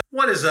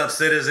What is up,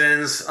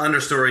 citizens?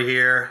 Understory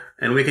here,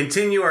 and we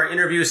continue our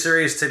interview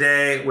series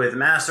today with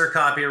master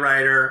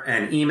copywriter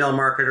and email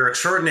marketer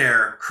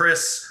extraordinaire,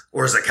 Chris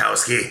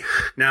Orzechowski.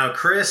 Now,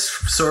 Chris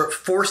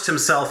forced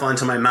himself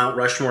onto my Mount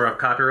Rushmore of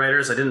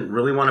copywriters. I didn't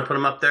really want to put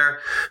him up there,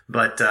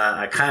 but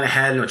I kind of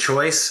had no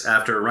choice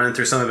after running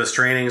through some of his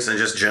trainings and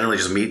just generally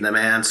just meeting the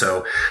man.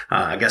 So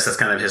I guess that's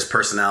kind of his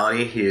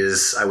personality.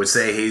 I would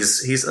say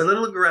he's a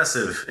little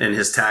aggressive in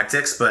his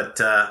tactics, but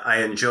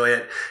I enjoy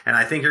it, and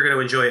I think you're going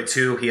to enjoy it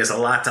too. He has a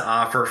lot to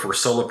offer for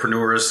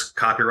solopreneurs,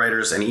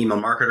 copywriters, and email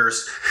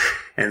marketers.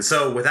 And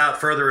so without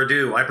further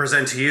ado, I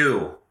present to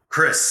you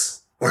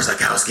Chris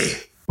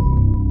Orzechowski.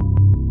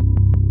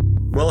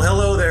 Well,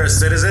 hello there,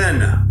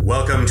 citizen.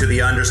 Welcome to the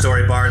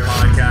Understory Bard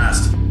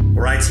podcast,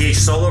 where I teach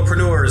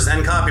solopreneurs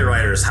and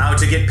copywriters how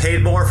to get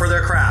paid more for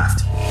their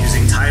craft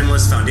using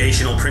timeless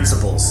foundational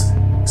principles,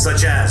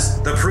 such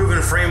as the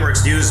proven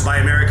frameworks used by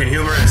American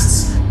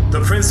humorists,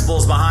 the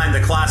principles behind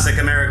the classic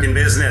American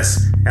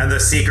business, and the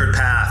secret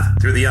path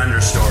through the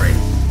understory.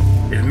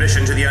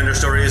 Admission to the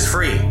understory is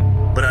free,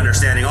 but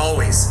understanding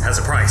always has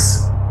a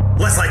price.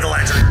 Let's light the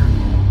lantern.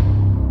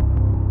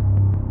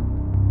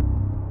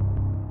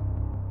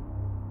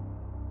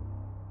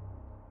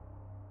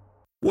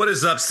 What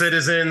is up,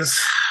 citizens?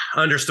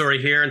 Understory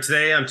here, and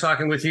today I'm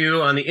talking with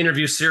you on the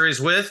interview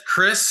series with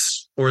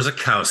Chris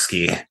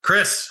Orzechowski.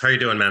 Chris, how are you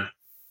doing, man?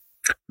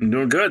 I'm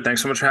doing good.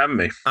 Thanks so much for having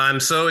me. I'm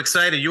so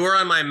excited. You are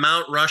on my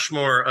Mount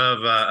Rushmore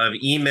of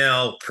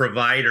email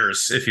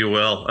providers, if you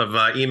will,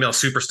 of email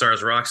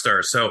superstars, rock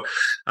stars. So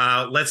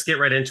let's get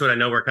right into it. I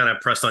know we're kind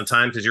of pressed on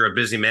time because you're a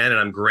busy man, and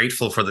I'm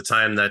grateful for the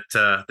time that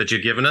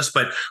you've given us.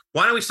 But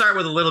why don't we start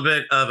with a little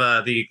bit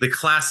of the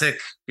classic,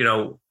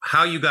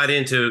 how you got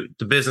into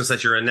the business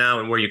that you're in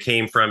now and where you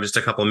came from. Just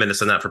a couple of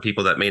minutes on that for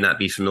people that may not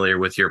be familiar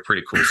with your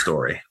pretty cool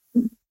story.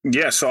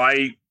 Yeah. So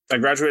I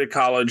graduated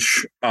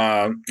college,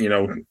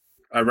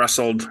 I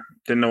wrestled,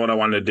 didn't know what I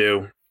wanted to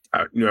do.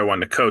 I knew I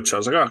wanted to coach. So I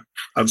was like,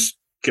 I'll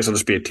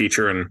just be a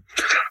teacher and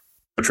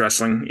coach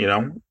wrestling,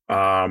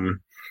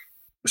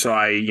 So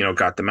I,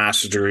 got the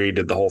master's degree,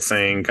 did the whole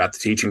thing, got the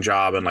teaching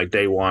job. And like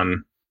day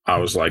one,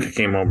 I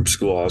came home from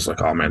school. I was like,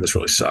 oh man, this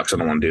really sucks. I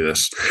don't want to do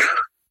this.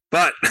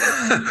 But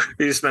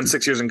you spend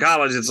 6 years in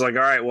college. It's like,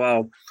 all right,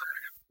 well,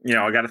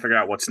 I got to figure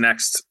out what's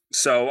next.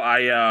 So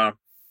I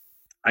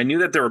knew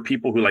that there were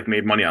people who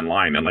made money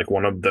online. And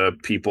one of the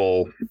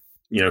people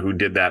who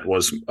did that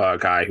was a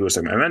guy who was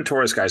my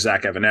mentor, this guy,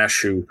 Zach Evanesh,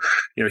 who,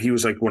 he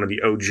was one of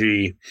the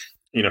OG,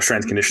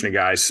 strength conditioning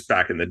guys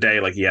back in the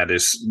day. He had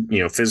his,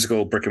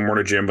 physical brick and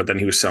mortar gym, but then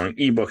he was selling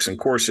ebooks and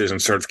courses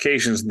and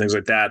certifications and things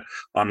like that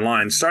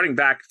online, starting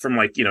back from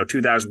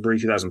 2003,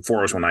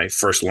 2004 was when I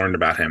first learned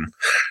about him.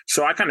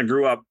 So I kind of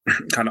grew up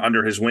kind of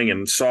under his wing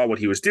and saw what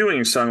he was doing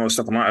and selling all this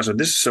stuff online. I was like,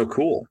 this is so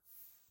cool.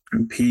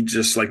 He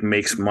just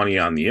makes money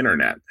on the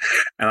internet.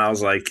 And I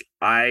was like,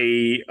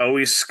 I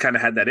always kind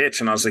of had that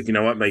itch. And I was like, you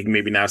know what,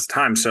 maybe now's the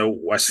time. So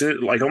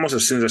almost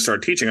as soon as I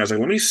started teaching, I was like,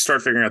 let me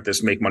start figuring out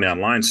this make money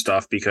online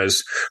stuff,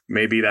 because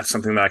maybe that's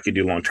something that I could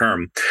do long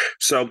term.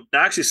 So I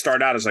actually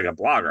started out as a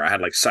blogger. I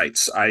had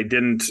sites. I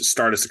didn't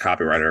start as a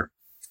copywriter,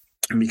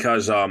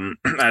 because I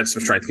had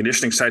some strength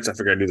conditioning sites. I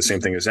figured I'd do the same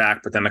thing as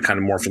Zach, but then I kind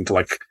of morphed into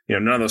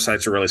none of those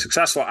sites are really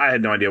successful. I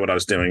had no idea what I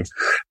was doing,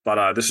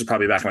 but this was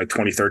probably back in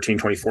 2013,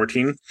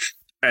 2014.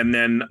 And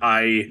then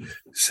I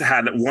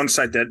had one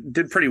site that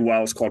did pretty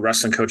well. It's called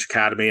Wrestling Coach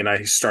Academy. And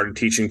I started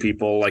teaching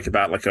people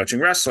about coaching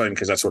wrestling,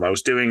 because that's what I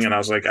was doing. And I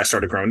was I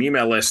started growing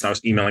email lists, and I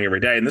was emailing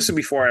every day. And this is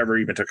before I ever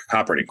even took a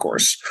copywriting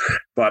course,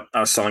 but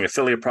I was selling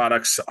affiliate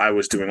products. I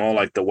was doing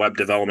all the web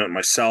development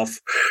myself,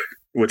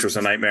 which was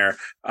a nightmare.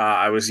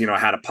 I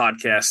had a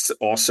podcast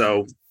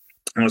also.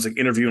 I was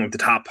interviewing the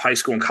top high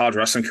school and college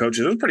wrestling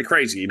coaches. It was pretty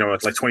crazy.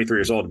 It's 23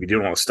 years old to be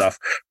doing all this stuff,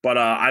 but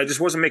I just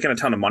wasn't making a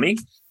ton of money.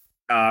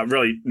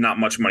 Really not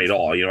much money at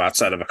all,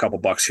 outside of a couple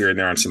bucks here and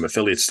there on some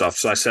affiliate stuff.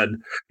 So I said,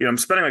 I'm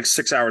spending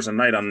 6 hours a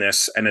night on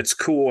this, and it's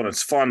cool and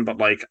it's fun, but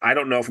I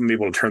don't know if I'm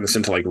able to turn this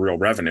into real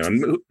revenue.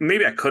 And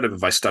maybe I could have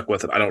if I stuck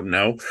with it. I don't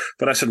know.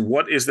 But I said,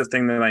 what is the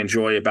thing that I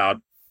enjoy about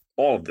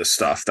all of this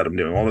stuff that I'm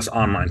doing, all this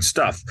online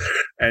stuff?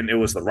 And it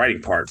was the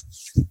writing part.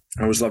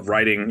 I always loved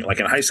writing,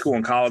 in high school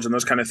and college and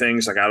those kind of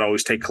things. I'd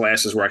always take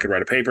classes where I could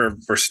write a paper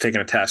versus taking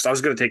a test. I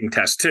was good at taking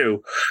tests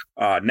too,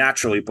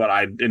 naturally, but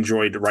I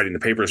enjoyed writing the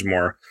papers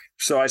more.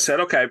 So I said,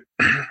 okay,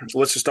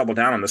 let's just double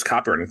down on this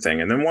copywriting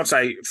thing. And then once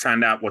I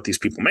found out what these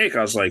people make,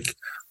 I was like,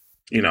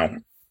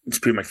 these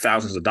people make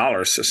thousands of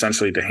dollars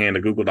essentially to hand a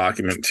Google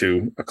document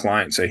to a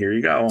client and say, here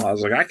you go. I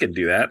was like, I could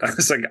do that. I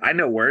was like, I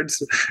know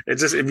words.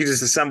 It's just, if you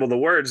just assemble the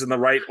words in the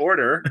right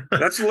order,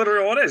 that's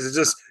literally all it is. It's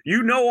just,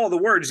 all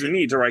the words you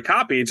need to write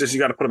copy. It's just, you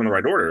got to put them in the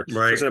right order.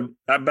 Right. So I said,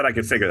 I bet I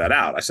could figure that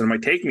out. I said, it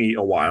might take me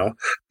a while,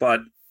 but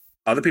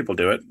other people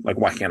do it.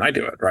 Why can't I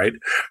do it? Right.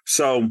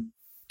 So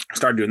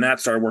started doing that,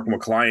 started working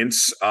with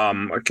clients. I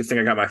think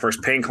I got my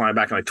first paying client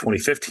back in like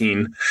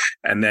 2015,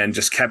 and then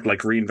just kept like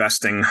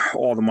reinvesting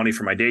all the money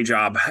for my day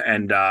job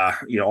and,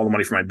 all the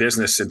money for my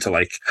business into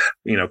like,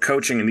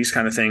 coaching and these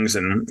kind of things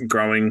and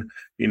growing.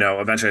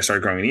 Eventually I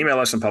started growing an email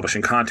list and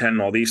publishing content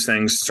and all these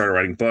things, started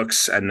writing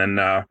books. And then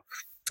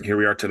here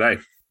we are today.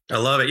 I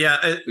love it.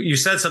 Yeah. You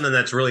said something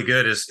that's really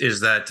good is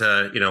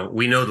that,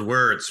 we know the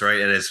words, right?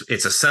 And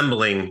it's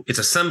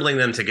assembling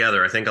them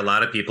together. I think a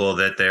lot of people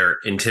that they're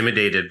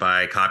intimidated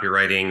by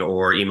copywriting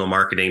or email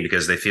marketing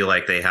because they feel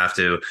like they have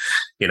to,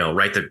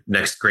 write the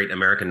next great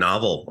American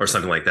novel or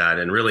something like that.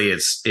 And really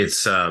it's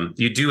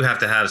you do have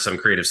to have some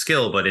creative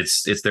skill, but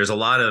there's a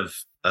lot of,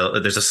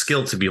 there's a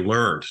skill to be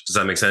learned. Does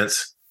that make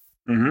sense?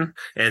 Mm-hmm.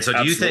 And so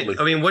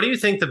Absolutely. what do you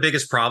think the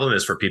biggest problem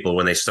is for people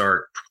when they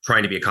start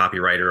trying to be a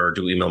copywriter or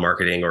do email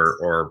marketing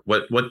or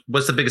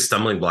what's the biggest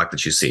stumbling block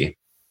that you see?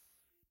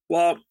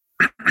 Well,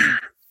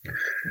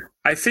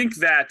 I think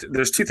that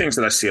there's two things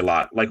that I see a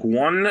lot. Like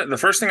one, the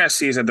first thing I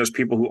see is that there's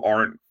people who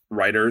aren't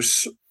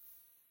writers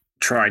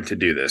trying to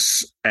do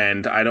this.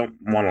 And I don't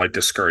want to like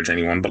discourage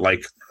anyone, but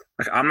like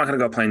I'm not going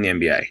to go play in the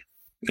NBA.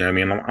 You know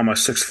what I mean? I'm a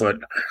 6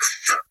 foot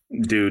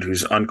dude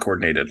who's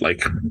uncoordinated.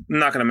 Like, I'm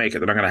not going to make it.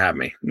 They're not going to have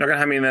me. They're not going to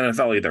have me in the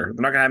NFL either.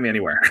 They're not going to have me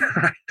anywhere.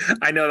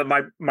 I know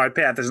that my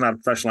path is not a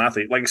professional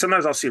athlete. Like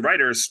sometimes I'll see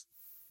writers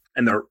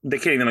and they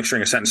can't even like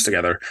string a sentence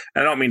together.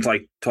 And I don't mean to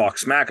like talk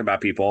smack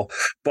about people,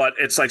 but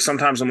it's like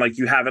sometimes I'm like,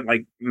 you haven't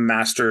like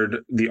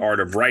mastered the art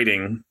of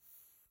writing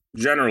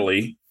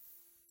generally,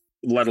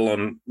 let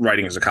alone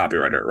writing as a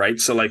copywriter, right?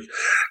 So like,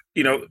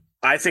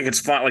 I think it's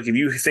fun. Like if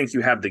you think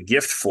you have the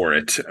gift for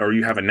it or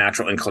you have a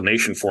natural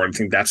inclination for it, I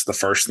think that's the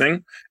first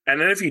thing.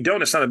 And then if you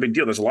don't, it's not a big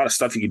deal. There's a lot of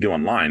stuff you can do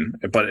online,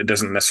 but it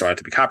doesn't necessarily have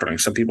to be copywriting.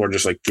 Some people are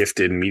just like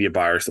gifted media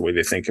buyers, the way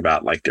they think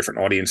about like different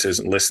audiences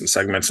and lists and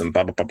segments and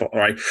blah, blah, blah, blah,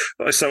 right?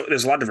 So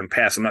there's a lot of different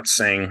paths. I'm not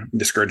saying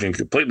discouraging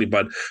completely,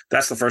 but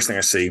that's the first thing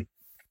I see.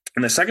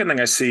 And the second thing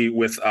I see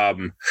with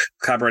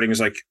copywriting is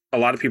like a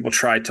lot of people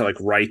try to like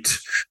write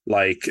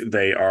like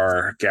they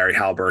are Gary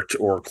Halbert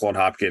or Claude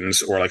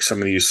Hopkins or like some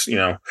of these,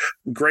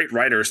 great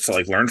writers to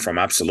like learn from.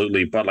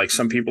 Absolutely. But like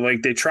some people,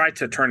 like they try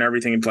to turn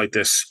everything into like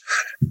this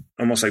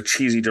almost like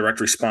cheesy direct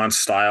response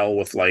style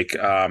with like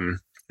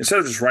instead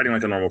of just writing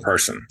like a normal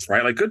person,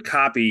 right? Like good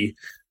copy.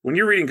 When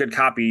you're reading good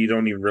copy, you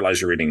don't even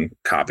realize you're reading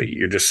copy.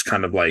 You're just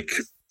kind of like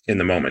in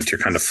the moment, you're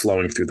kind of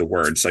flowing through the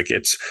words. Like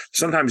it's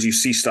sometimes you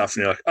see stuff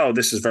and you're like, oh,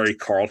 this is very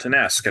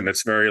Carlton-esque. And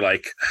it's very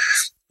like,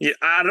 yeah,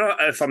 I don't know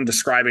if I'm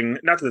describing,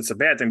 not that it's a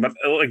bad thing, but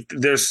like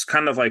there's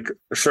kind of like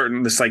a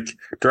certain, this like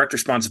direct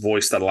response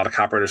voice that a lot of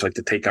copywriters like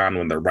to take on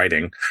when they're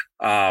writing.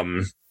 They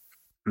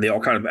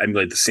all kind of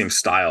emulate the same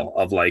style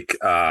of like,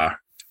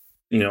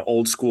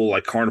 old school,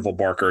 like carnival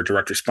barker,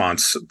 direct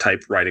response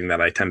type writing that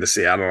I tend to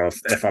see. I don't know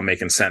if I'm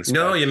making sense.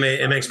 No, it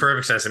makes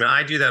perfect sense. I mean,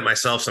 I do that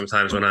myself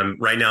sometimes when I'm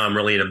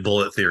really into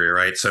bullet theory,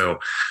 right? So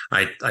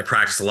I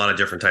practice a lot of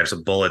different types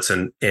of bullets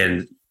and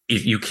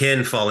you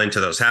can fall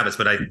into those habits.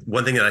 But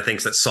one thing that I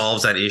think that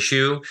solves that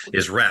issue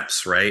is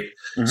reps, right?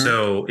 Mm-hmm.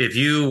 So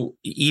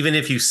even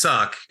if you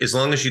suck, as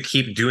long as you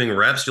keep doing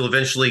reps, you'll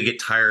eventually get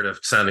tired of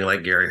sounding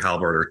like Gary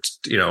Halbert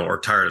or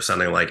tired of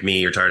sounding like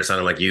me or tired of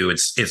sounding like you.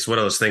 It's one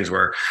of those things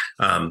where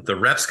the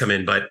reps come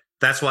in, but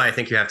that's why I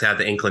think you have to have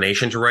the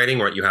inclination to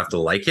writing or you have to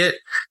like it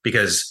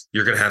because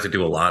you're going to have to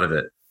do a lot of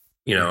it.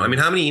 I mean,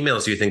 how many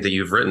emails do you think that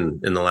you've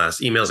written in the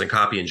last emails and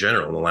copy in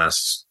general in the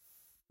last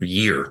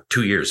year,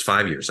 2 years,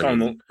 5 years? Well,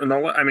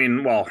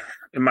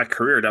 in my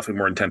career, definitely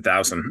more than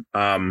 10,000.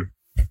 In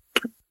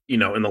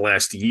the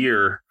last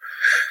year,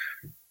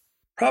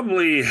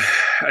 probably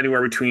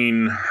anywhere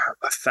between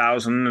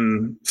 1,000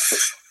 and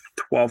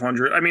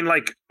 1,200. I mean,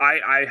 like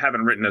I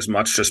haven't written as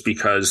much just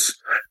because,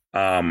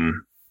 I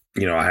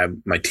have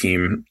my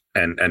team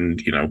and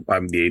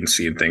I'm the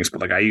agency and things,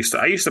 but like I used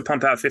to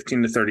pump out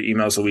 15 to 30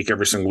 emails a week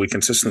every single week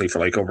consistently for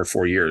like over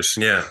 4 years.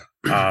 Yeah.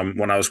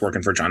 When I was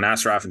working for John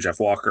Nassaraf and Jeff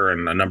Walker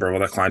and a number of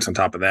other clients on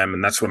top of them.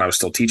 And that's when I was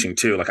still teaching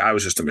too. Like I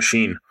was just a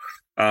machine.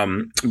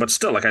 But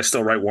still, like I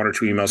still write 1 or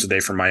 2 emails a day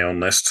from my own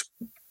list.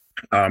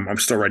 I'm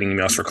still writing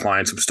emails for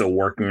clients. I'm still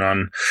working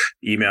on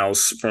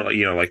emails for,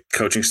 like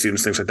coaching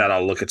students, things like that.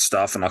 I'll look at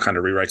stuff and I'll kind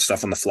of rewrite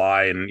stuff on the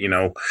fly and,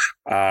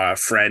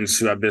 friends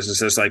who have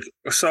businesses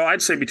so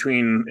I'd say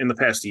in the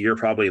past year,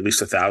 probably at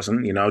least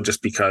 1,000,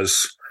 just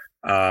because,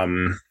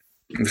 I'm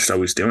just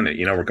always doing it.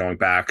 We're going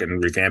back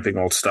and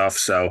revamping old stuff.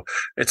 So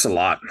it's a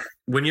lot.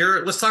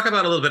 Let's talk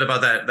about a little bit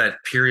about that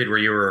period where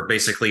you were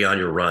basically on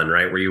your run,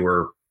 right? Where you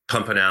were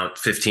pumping out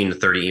 15 to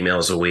 30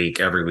 emails a week,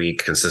 every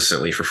week,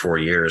 consistently for 4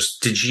 years.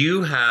 Did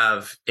you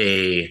have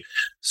a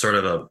sort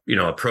of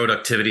a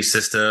productivity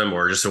system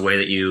or just a way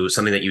that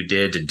something that you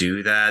did to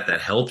do that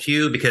helped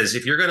you? Because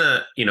if you're going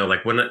to,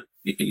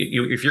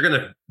 if you're going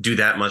to do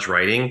that much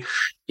writing,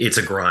 it's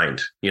a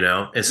grind,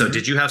 And so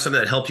did you have something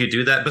that helped you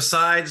do that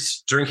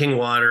besides drinking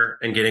water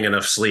and getting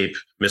enough sleep,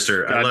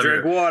 Mr. Gotta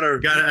drink water.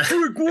 Gotta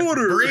drink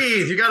water.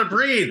 Breathe. You gotta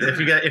breathe. If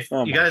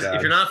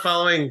you're not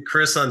following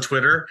Chris on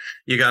Twitter,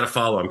 you gotta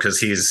follow him because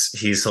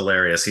he's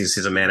hilarious. He's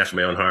a man after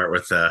my own heart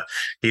with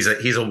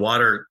he's a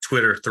water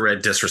Twitter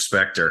thread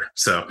disrespecter.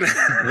 So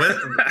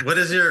what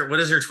is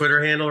your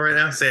Twitter handle right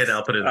now? Say it,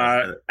 I'll put it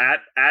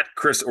at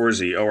Chris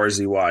Orzy,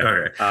 O-R-Z-Y.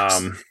 Okay.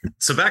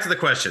 So back to the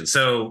question.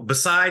 So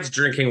besides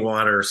drinking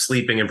water,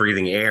 sleeping, and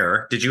breathing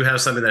air, did you have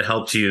something that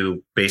helped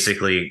you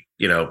basically,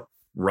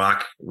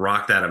 rock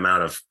that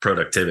amount of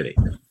productivity?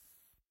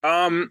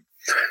 Trying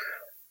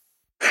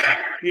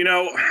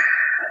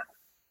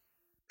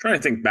to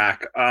think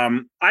back.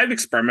 I've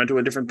experimented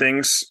with different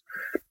things.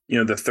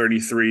 The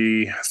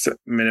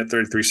 33-minute,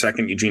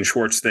 33-second Eugene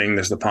Schwartz thing.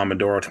 There's the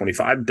Pomodoro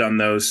 25. I've done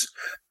those.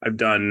 I've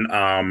done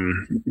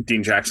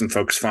Dean Jackson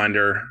Focus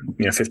Finder,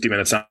 50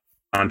 minutes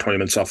on, 20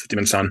 minutes off, 50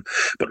 minutes on.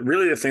 But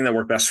really the thing that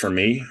worked best for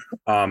me,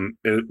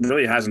 it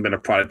really hasn't been a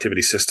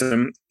productivity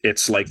system.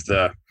 It's like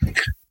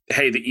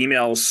hey, the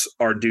emails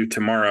are due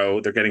tomorrow.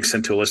 They're getting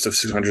sent to a list of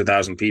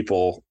 600,000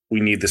 people. We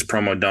need this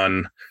promo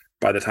done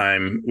by the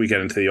time we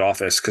get into the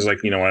office. Because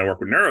when I work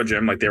with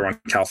NeuroGym, they were on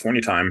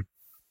California time.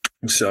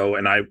 So,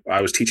 and I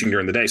was teaching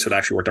during the day, so it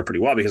actually worked out pretty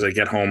well because I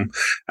get home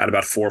at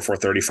about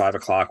 4:30, 5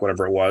 o'clock,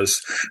 whatever it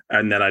was.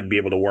 And then I'd be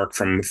able to work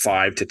from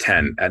 5 to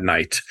 10 at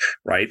night.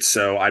 Right.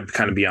 So I'd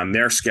kind of be on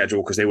their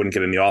schedule because they wouldn't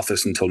get in the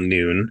office until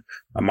noon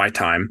my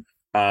time.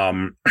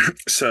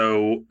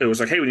 So it was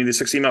like, hey, we need the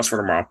 6 emails for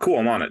tomorrow. Cool.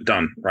 I'm on it.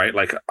 Done. Right.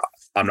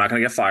 I'm not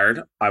going to get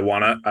fired. I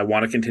want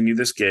to continue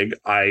this gig.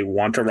 I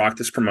want to rock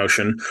this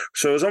promotion.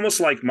 So it was almost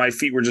like my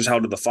feet were just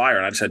held to the fire.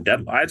 And I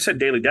had set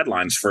daily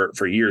deadlines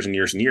for years and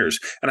years and years.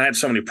 And I had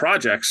so many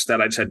projects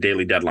that I'd set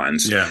daily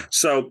deadlines. Yeah.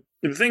 So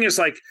the thing is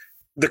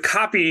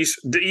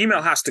the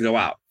email has to go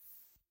out.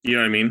 You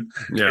know what I mean?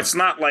 Yeah. It's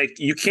not like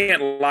you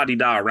can't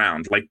la-di-da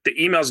around.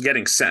 The email's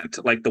getting sent.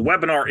 The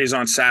webinar is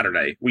on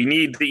Saturday. We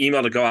need the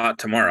email to go out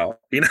tomorrow.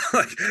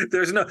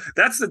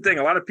 That's the thing.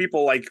 A lot of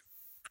people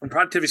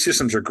productivity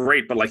systems are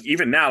great, but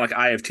even now,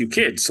 I have 2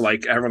 kids.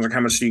 Everyone's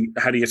like,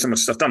 how do you get so much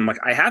stuff done? I'm like,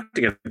 I have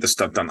to get this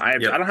stuff done. I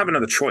don't have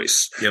another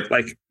choice. Yep.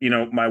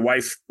 My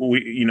wife,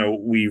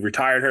 we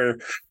retired her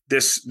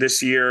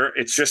this year.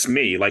 It's just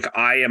me.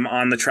 I am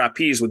on the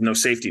trapeze with no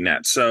safety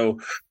net. So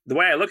the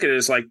way I look at it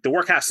is the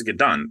work has to get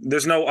done.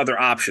 There's no other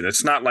option.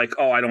 It's not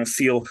I don't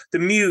feel the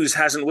muse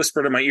hasn't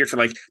whispered in my ear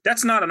to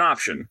that's not an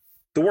option.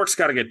 The work's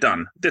got to get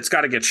done. It's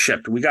got to get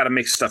shipped. We got to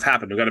make stuff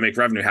happen. We got to make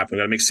revenue happen. We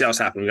got to make sales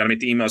happen. We got to make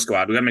the emails go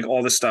out. We got to make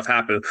all this stuff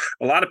happen.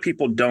 A lot of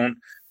people don't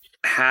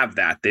have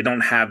that. They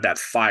don't have that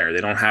fire.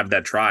 They don't have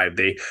that drive.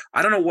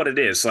 I don't know what it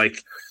is. Maybe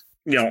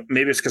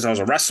it's because I was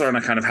a wrestler and I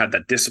kind of had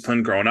that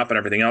discipline growing up and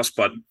everything else,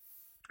 but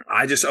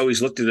I just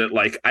always looked at it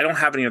I don't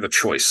have any other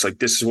choice.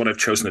 This is what I've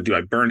chosen to do.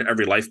 I burned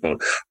every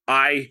lifeboat.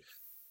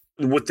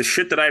 With the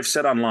shit that I've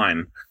said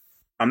online,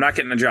 I'm not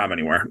getting a job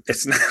anywhere.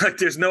 It's not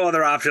there's no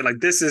other option.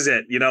 This is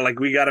it.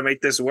 We got to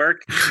make this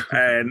work,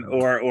 and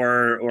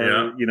or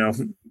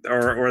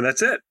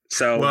that's it.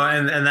 So well,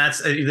 and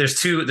that's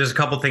there's a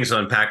couple things to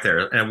unpack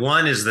there, and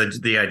one is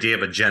the idea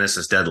of a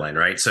Genesis deadline,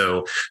 right?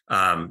 So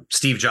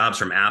Steve Jobs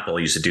from Apple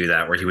used to do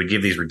that, where he would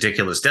give these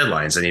ridiculous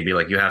deadlines, and he'd be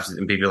like, "You have to,"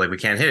 and people would be like, "We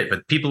can't hit it,"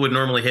 but people would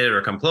normally hit it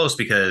or come close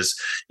because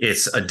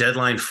it's a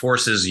deadline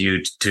forces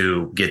you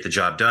to get the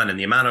job done, and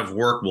the amount of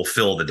work will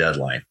fill the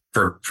deadline.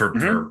 For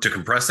to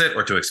compress it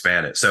or to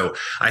expand it. So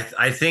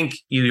I think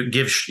you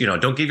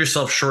don't give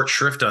yourself short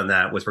shrift on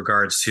that with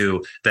regards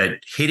to that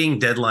hitting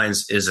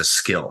deadlines is a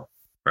skill.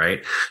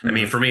 Right. Mm-hmm. I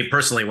mean, for me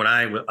personally, when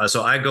I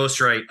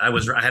ghostwrite,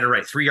 I had to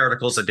write 3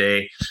 articles a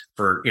day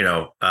for,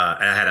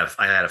 I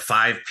had a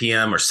 5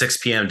 p.m. or 6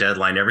 p.m.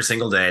 deadline every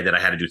single day that I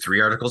had to do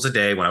 3 articles a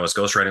day. When I was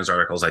ghostwriting those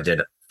articles, I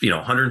did,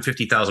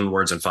 150,000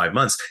 words in 5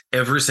 months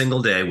every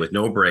single day with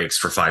no breaks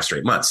for 5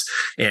 straight months.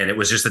 And it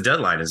was just the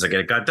deadline as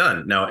it got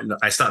done. Now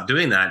I stopped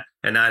doing that.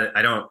 And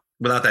I don't,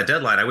 without that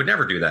deadline, I would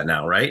never do that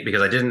now. Right.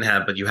 Because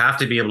but you have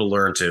to be able to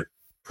learn to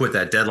put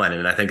that deadline in.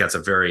 And I think that's a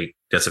very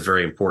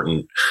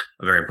important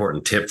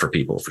tip for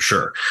people for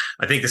sure.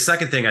 I think the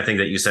second thing I think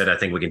that you said, I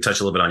think we can touch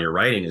a little bit on your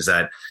writing is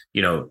that,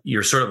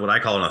 you're sort of what I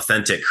call an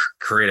authentic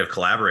creative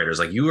collaborator.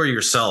 Like you are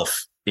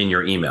yourself in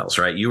your emails,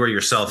 right? You are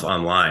yourself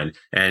online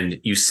and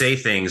you say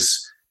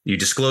things, you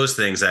disclose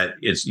things that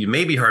it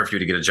may be hard for you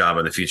to get a job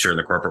in the future in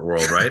the corporate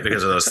world, right?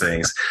 Because of those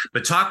things.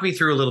 But talk me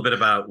through a little bit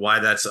about why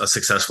that's a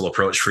successful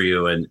approach for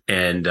you and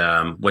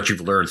what you've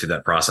learned through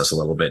that process a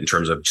little bit in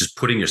terms of just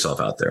putting yourself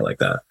out there like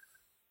that.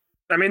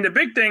 I mean, the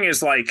big thing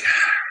is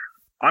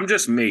I'm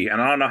just me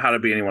and I don't know how to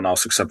be anyone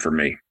else except for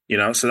me,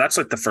 So that's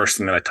the first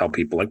thing that I tell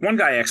people. One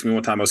guy asked me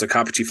one time, I was at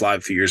Copy Chief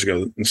Live a few years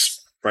ago.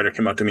 This writer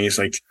came up to me. He's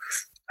like,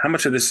 how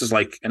much of this is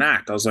an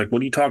act? I was like,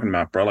 what are you talking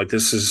about, bro?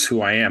 This is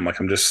who I am.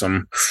 I'm just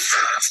some,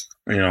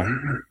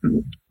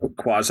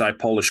 quasi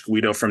Polish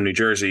Guido from New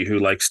Jersey who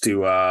likes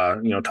to,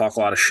 talk a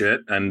lot of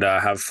shit and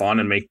have fun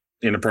and make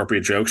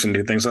inappropriate jokes and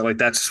do things like that.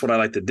 That's just what I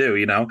like to do,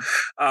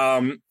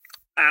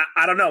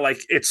 I don't know. Like,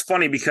 it's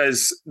funny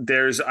because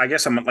I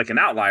guess I'm like an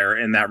outlier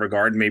in that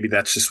regard. Maybe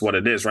that's just what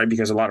it is, right?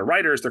 Because a lot of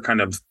writers, they're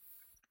kind of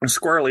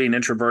squirrely and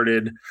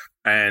introverted,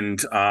 and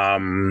they're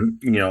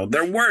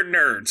word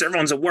nerds.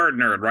 Everyone's a word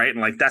nerd, right? And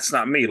like, that's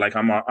not me. Like,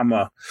 I'm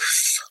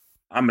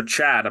a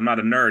Chad. I'm not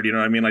a nerd. You know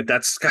what I mean? Like,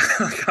 that's kind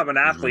of like, I'm an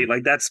athlete.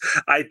 Like,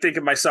 I think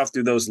of myself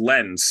through those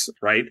lens,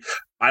 right?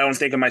 I don't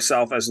think of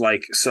myself as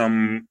like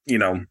some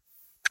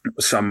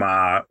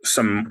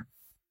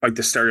like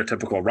the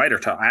stereotypical writer.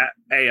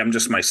 I'm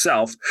just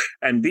myself,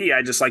 and B,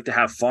 I just like to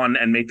have fun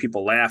and make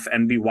people laugh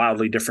and be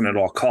wildly different at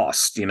all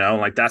costs.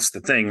 Like, that's the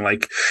thing.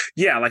 Like,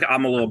 yeah, like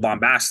I'm a little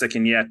bombastic,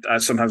 and yet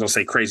sometimes I'll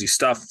say crazy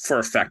stuff for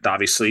effect.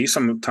 Obviously,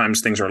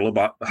 sometimes things are a little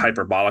bit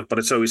hyperbolic, but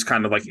it's always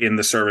kind of like in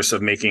the service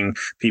of making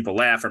people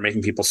laugh or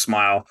making people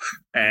smile,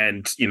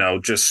 and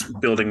just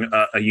building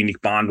a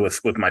unique bond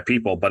with my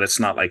people. But it's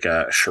not like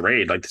a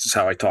charade. Like, this is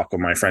how I talk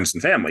with my friends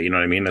and family. You know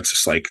what I mean? It's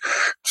just like,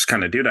 just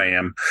kind of dude I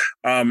am.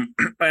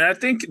 And I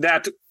think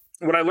that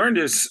what I learned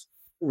is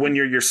when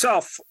you're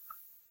yourself,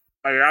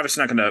 you're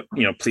obviously not going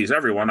to, please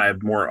everyone. I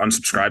have more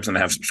unsubscribes than I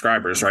have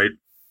subscribers, right?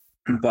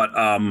 But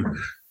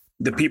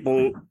the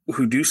people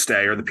who do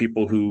stay are the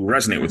people who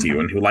resonate with you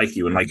and who like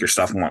you and like your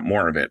stuff and want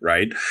more of it,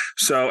 right?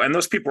 So, and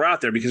those people are out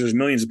there because there's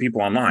millions of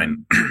people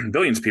online,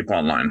 billions of people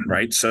online,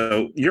 right?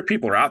 So your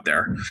people are out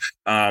there,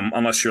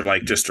 unless you're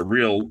like just a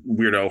real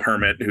weirdo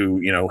hermit who,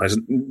 has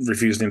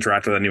refused to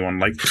interact with anyone.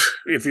 Like,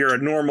 if you're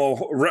a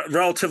normal,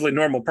 relatively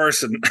normal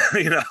person,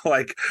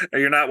 like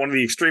you're not one of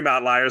the extreme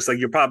outliers, like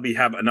you probably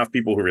have enough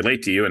people who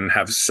relate to you and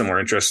have similar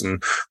interests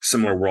and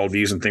similar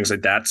worldviews and things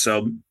like that.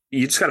 So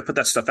you just got to put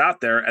that stuff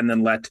out there and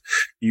then let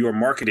your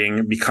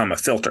marketing become a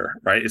filter,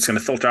 right? It's going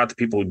to filter out the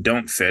people who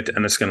don't fit,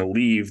 and it's going to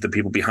leave the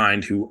people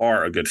behind who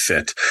are a good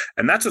fit.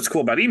 And that's what's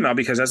cool about email,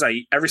 because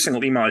every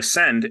single email I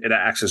send, it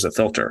acts as a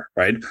filter,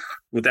 right?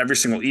 With every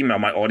single email,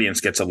 my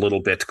audience gets a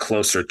little bit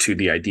closer to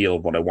the ideal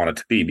of what I want it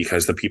to be,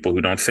 because the people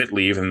who don't fit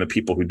leave and the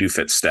people who do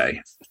fit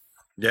stay.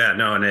 Yeah,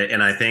 no.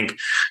 And I think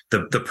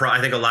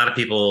I think a lot of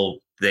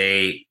people,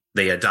 they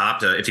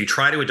adopt if you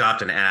try to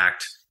adopt an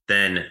act,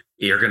 then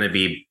you're going to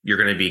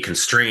be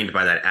constrained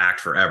by that act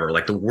forever.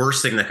 Like, the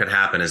worst thing that could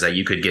happen is that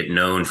you could get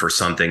known for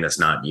something that's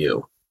not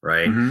you.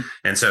 Right. Mm-hmm.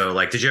 And so,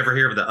 like, did you ever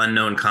hear of the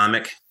unknown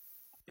comic?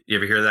 You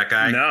ever hear of that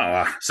guy?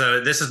 No. So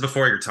this is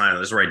before your time.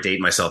 This is where I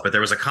date myself. But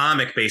there was a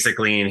comic,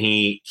 basically, and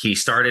he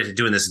started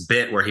doing this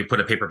bit where he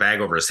put a paper bag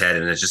over his head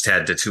and it just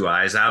had the two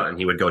eyes out, and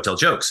he would go tell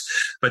jokes.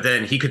 But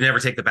then he could never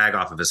take the bag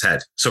off of his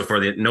head. So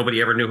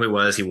nobody ever knew who he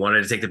was. He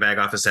wanted to take the bag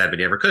off his head, but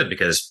he never could,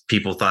 because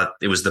people thought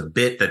it was the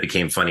bit that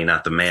became funny,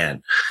 not the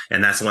man.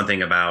 And that's one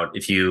thing about,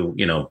 if you're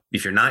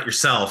not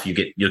yourself, you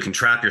can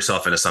trap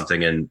yourself into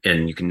something and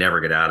you can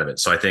never get out of it.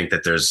 So I think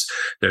that there's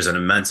an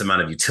immense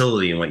amount of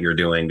utility in what you're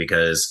doing,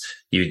 because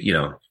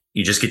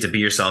you just get to be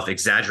yourself,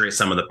 exaggerate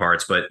some of the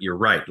parts, but you're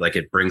right. Like,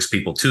 it brings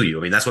people to you.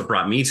 I mean, that's what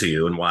brought me to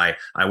you and why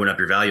I went up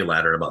your value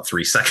ladder in about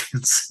 3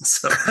 seconds.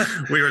 So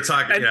we were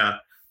talking.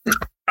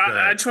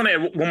 I just want to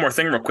add one more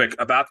thing real quick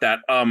about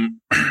that.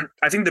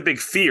 I think the big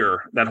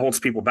fear that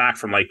holds people back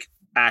from like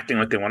acting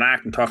like they want to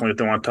act and talking like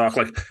they want to talk.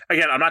 Like,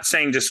 again, I'm not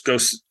saying just go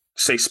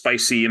say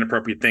spicy,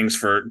 inappropriate things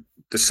for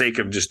the sake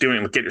of just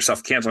doing it, get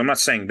yourself canceled. I'm not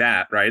saying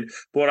that, right?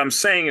 But what I'm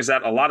saying is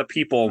that a lot of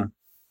people,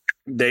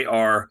 they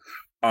are,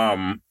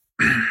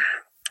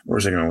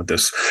 where's I going with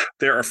this?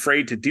 They're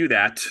afraid to do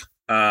that.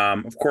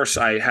 Of course,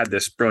 I had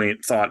this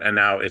brilliant thought, and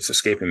now it's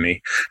escaping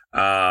me.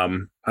 I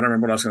don't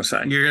remember what I was going to say.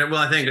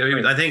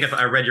 I think if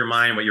I read your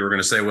mind, what you were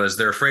going to say was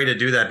they're afraid to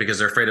do that because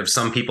they're afraid of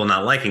some people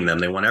not liking them.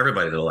 They want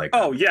everybody to like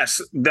them. Oh,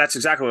 yes, that's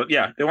exactly what.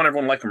 Yeah, they want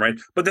everyone to like them, right?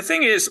 But the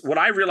thing is, what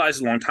I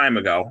realized a long time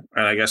ago,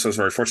 and I guess I was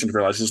very fortunate to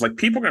realize, is like,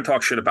 people are going to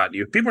talk shit about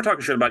you. People are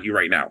talking shit about you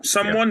right now.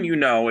 Someone in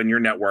your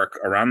network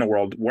around the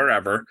world,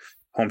 wherever,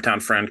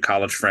 hometown friend,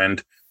 college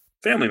friend,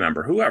 family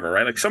member, whoever,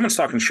 right? Like, someone's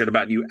talking shit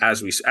about you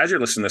as you're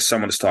listening to this,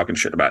 someone is talking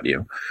shit about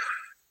you.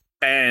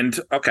 And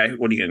okay,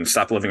 what are you going to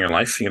stop living your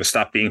life? You're going to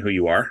stop being who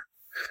you are?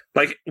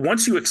 Like,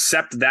 once you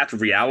accept that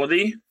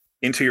reality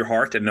into your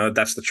heart and know that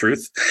that's the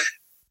truth,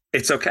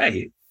 it's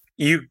okay.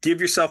 You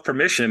give yourself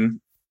permission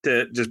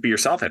to just be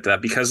yourself after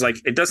that, because like,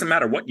 it doesn't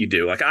matter what you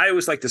do. Like, I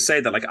always like to say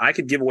that, like, I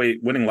could give away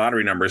winning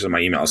lottery numbers in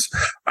my emails.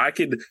 I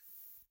could,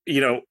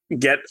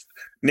 get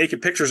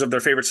naked pictures of their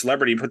favorite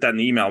celebrity and put that in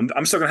the email.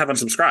 I'm still going to have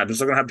unsubscribed. I'm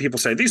still going to have people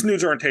say, these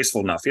nudes aren't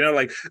tasteful enough.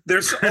 Like,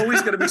 there's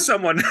always going to be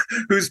someone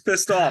who's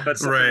pissed off at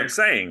something I'm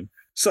saying.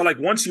 So like,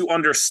 once you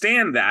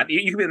understand that,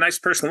 you can be a nice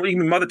person. You can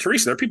be Mother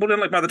Teresa. There are people who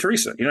didn't like Mother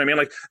Teresa. You know what I mean?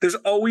 Like, there's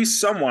always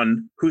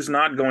someone who's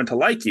not going to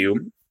like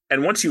you.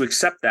 And once you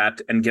accept that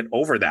and get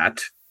over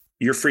that,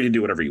 you're free to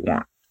do whatever you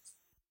want.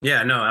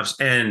 Yeah, no,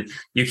 and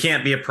you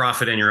can't be a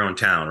prophet in your own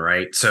town,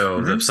 right?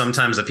 So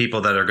sometimes the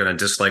people that are going to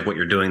dislike what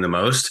you're doing the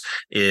most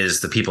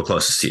is the people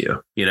closest to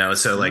you,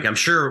 So like, I'm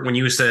sure when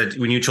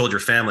you told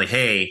your family,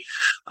 hey,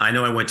 I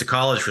know I went to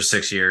college for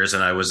 6 years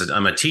and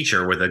I'm a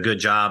teacher with a good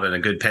job and a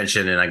good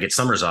pension and I get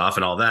summers off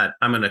and all that,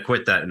 I'm going to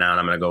quit that now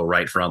and I'm going to go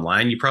write for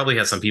online. You probably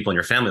have some people in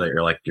your family that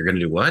you're like, you're going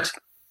to do what?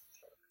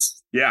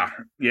 Yeah.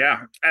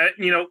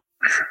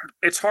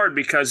 it's hard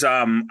because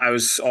I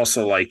was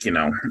also like,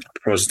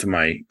 proposed to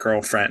my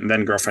girlfriend,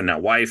 now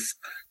wife.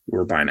 We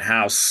were buying a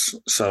house.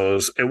 So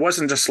it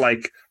wasn't just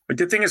like, but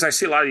the thing is, I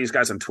see a lot of these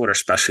guys on Twitter,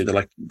 especially,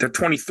 they're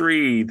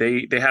 23.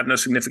 They have no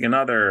significant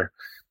other.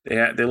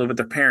 They live with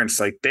their parents.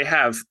 Like, they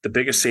have the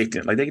biggest safety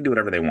net. Like, they can do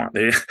whatever they want.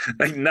 They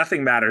like,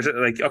 nothing matters.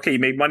 Like, okay, you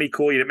made money,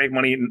 cool. You didn't make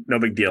money, no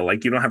big deal.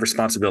 Like, you don't have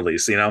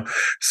responsibilities,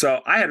 So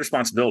I had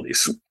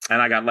responsibilities,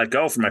 and I got let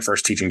go from my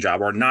first teaching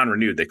job, or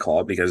non-renewed, they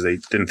call it, because they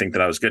didn't think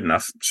that I was good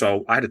enough.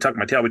 So I had to tuck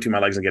my tail between my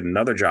legs and get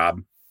another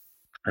job,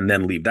 and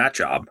then leave that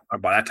job.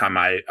 By that time,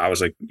 I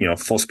was like,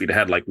 full speed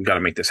ahead, like, we got to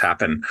make this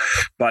happen.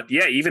 But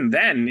yeah, even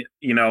then,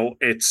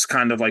 it's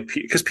kind of like,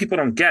 because people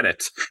don't get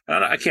it.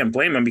 And I can't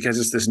blame them, because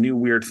it's this new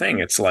weird thing.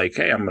 It's like,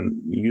 hey,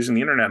 I'm using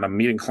the internet, I'm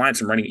meeting clients,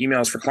 I'm writing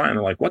emails for clients.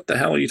 They're like, what the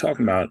hell are you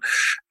talking about?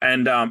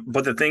 And,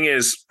 but the thing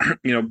is,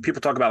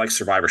 people talk about like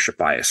survivorship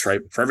bias,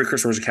 right? For every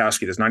Chris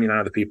Orzechowski, there's 99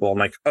 other people. I'm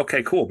like,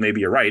 okay, cool. Maybe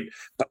you're right.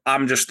 But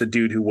I'm just the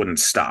dude who wouldn't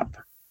stop.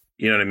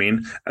 You know what I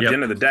mean? At the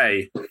end of the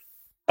day,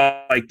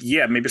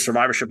 maybe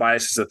survivorship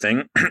bias is a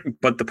thing,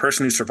 but the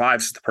person who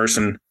survives is the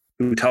person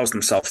who tells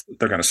themselves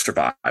they're going to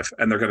survive,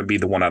 and they're going to be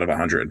the 1 out of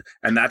 100,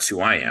 and that's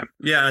who I am.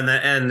 Yeah,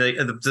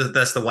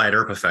 that's the Wyatt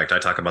Earp effect. I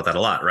talk about that a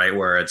lot, right?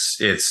 Where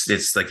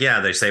it's like, yeah,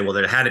 they say, well,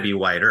 there had to be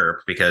Wyatt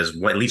Earp because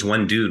at least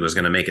one dude was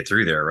going to make it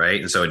through there,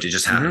 right? And so it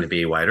just happened to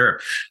be Wyatt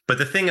Earp. But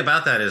the thing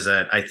about that is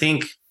that I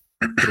think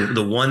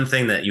the one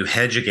thing that you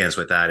hedge against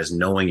with that is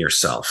knowing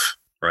yourself.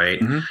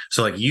 Right. Mm-hmm.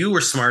 So like, you were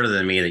smarter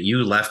than me that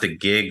you left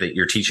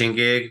your teaching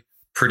gig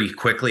pretty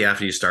quickly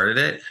after you started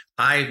it.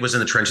 I was in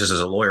the trenches as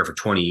a lawyer for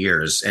 20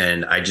 years,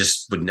 and I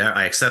just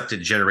I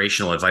accepted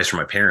generational advice from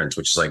my parents,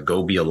 which is like,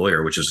 go be a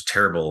lawyer, which was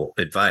terrible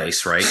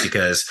advice, right?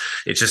 Because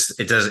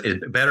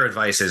better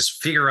advice is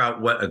figure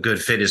out what a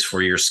good fit is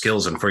for your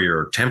skills and for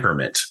your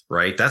temperament,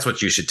 right? That's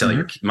what you should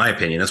tell my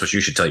opinion. That's what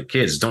you should tell your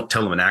kids. Don't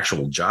tell them an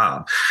actual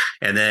job.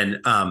 And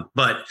then,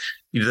 but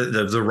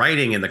the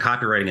writing and the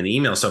copywriting and the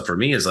email stuff for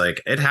me is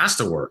like, it has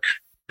to work.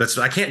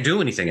 I can't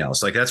do anything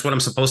else. Like, that's what I'm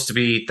supposed to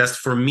be. That's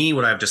for me,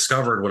 what I've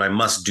discovered, what I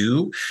must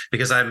do,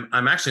 because I'm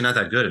actually not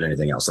that good at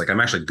anything else. Like, I'm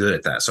actually good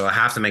at that. So I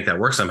have to make that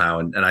work somehow.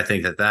 And I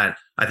think I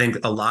think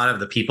a lot of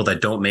the people that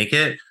don't make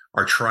it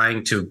are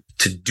trying to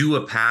do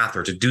a path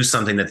or to do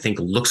something that they think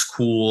looks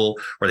cool,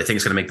 or they think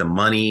it's going to make them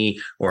money,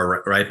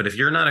 or right. But if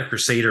you're not a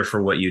crusader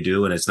for what you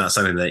do, and it's not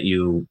something that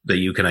you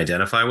can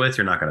identify with,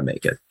 you're not going to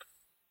make it.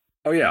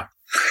 Oh, yeah.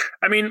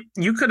 I mean,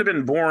 you could have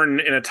been born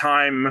in a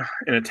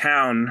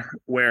town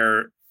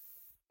where,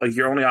 like,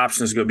 your only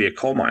option is to go be a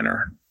coal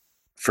miner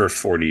for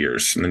 40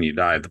 years, and then you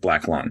die of the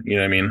black lung. You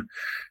know what I mean?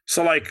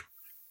 So, like,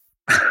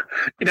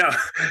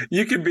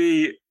 you could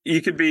be,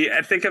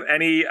 I think of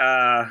any,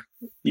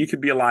 you could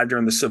be alive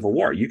during the Civil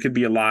War. You could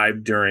be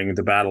alive during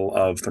the Battle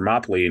of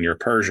Thermopylae, and you're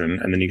Persian,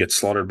 and then you get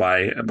slaughtered by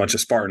a bunch of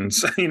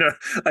Spartans.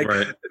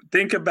 Right.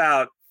 Think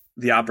about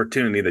the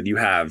opportunity that you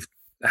have,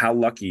 how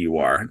lucky you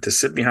are to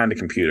sit behind a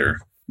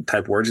computer,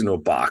 type words into a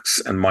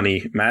box, and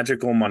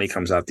magical money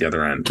comes out the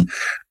other end.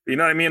 You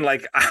know what I mean?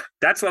 Like,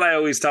 that's what I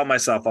always tell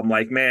myself. I'm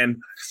like,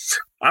 man,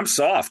 I'm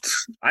soft.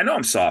 I know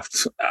I'm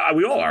soft.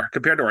 We all are,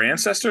 compared to our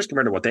ancestors,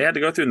 compared to what they had to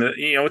go through. And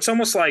it's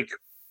almost like,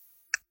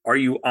 are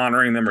you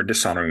honoring them or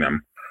dishonoring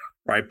them?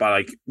 Right. By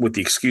like, with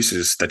the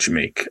excuses that you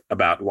make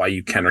about why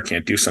you can or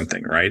can't do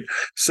something. Right.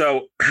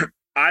 So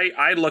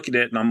I look at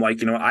it and I'm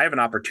like, I have an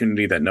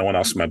opportunity that no one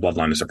else in my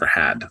bloodline has ever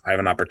had. I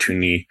have an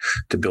opportunity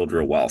to build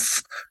real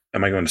wealth.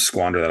 Am I going to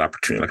squander that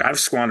opportunity? Like, I've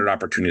squandered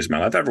opportunities in my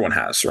life. Everyone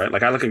has, right?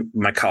 Like, I look at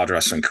my college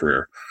wrestling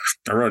career.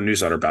 I wrote a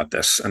newsletter about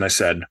this, and I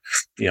said,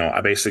 I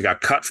basically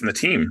got cut from the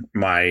team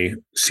my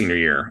senior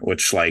year,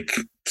 which like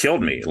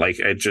killed me. Like,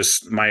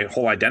 my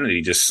whole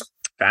identity just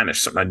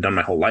vanished. Something I'd done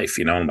my whole life,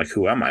 I'm like,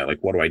 who am I? Like,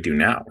 what do I do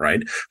now? Right.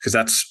 Because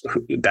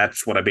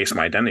that's what I base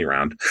my identity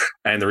around.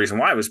 And the reason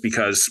why was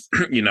because,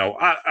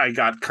 I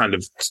got kind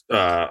of,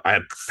 I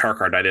had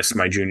pericarditis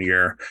my junior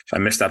year. So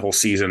I missed that whole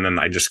season, and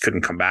I just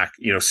couldn't come back.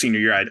 Senior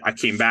year, I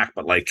came back,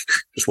 but like,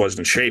 just wasn't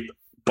in shape.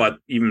 But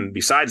even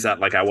besides that,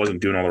 like, I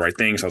wasn't doing all the right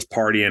things. I was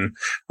partying.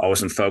 I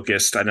wasn't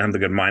focused. I didn't have the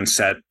good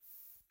mindset.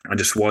 I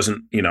just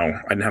wasn't, I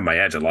didn't have my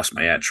edge. I lost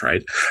my edge.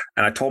 Right.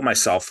 And I told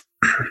myself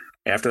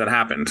after that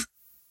happened,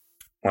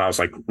 when I was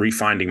like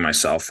refinding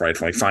myself, right,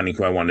 like finding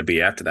who I wanted to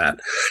be after that,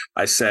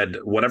 I said,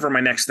 whatever my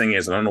next thing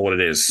is, I don't know what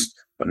it is,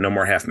 but no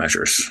more half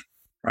measures,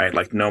 right?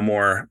 Like, no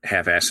more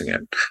half-assing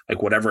it.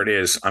 Like, whatever it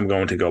is, I'm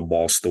going to go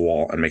balls to the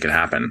wall and make it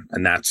happen.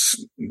 And that's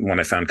when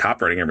I found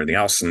copywriting and everything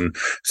else. And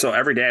so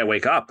every day I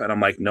wake up and I'm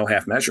like, no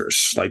half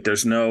measures. Like,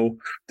 there's no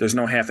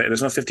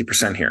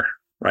 50% here.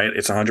 Right.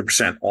 It's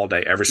 100% all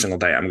day, every single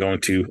day. I'm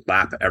going to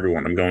lap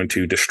everyone. I'm going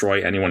to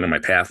destroy anyone in my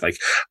path. Like,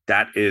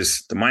 that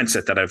is the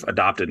mindset that I've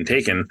adopted and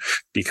taken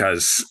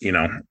because,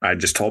 I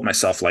just told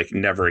myself, like,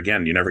 never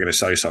again. You're never going to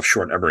sell yourself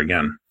short ever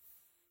again.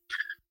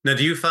 Now,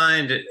 do you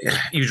find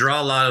you draw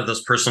a lot of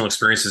those personal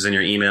experiences in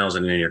your emails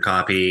and in your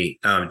copy?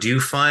 Do you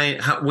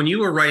find when you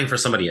were writing for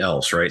somebody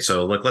else, right?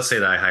 So, like, let's say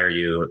that I hire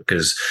you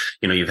because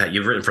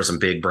you've written for some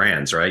big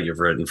brands, right? You've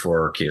written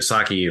for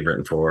Kiyosaki, you've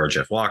written for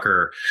Jeff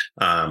Walker.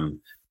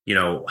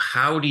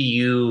 how do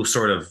you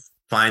sort of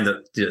find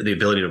the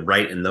ability to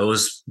write in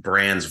those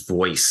brands'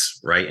 voice,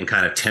 right? And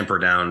kind of temper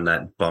down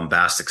that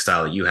bombastic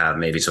style that you have,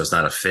 maybe, so it's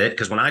not a fit.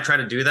 Because when I try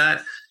to do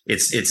that,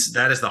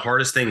 that is the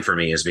hardest thing for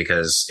me, is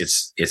because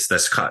it's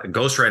this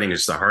ghostwriting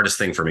is the hardest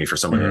thing for me for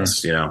someone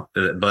else,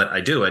 but I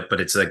do it,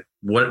 but it's like,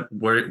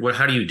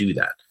 how do you do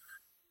that?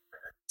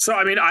 So,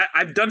 I mean,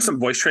 I've done some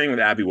voice training with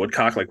Abby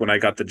Woodcock. Like when I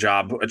got the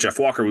job at Jeff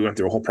Walker, we went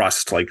through a whole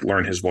process to like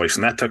learn his voice.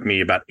 And that took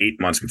me about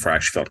 8 months before I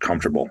actually felt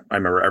comfortable. I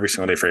remember every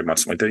single day for 8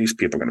 months, I'm like, these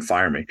people are going to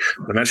fire me.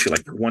 But eventually,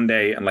 like one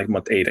day and like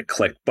month 8, it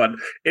clicked. But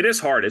it is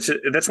hard.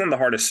 That's one of the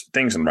hardest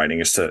things in writing,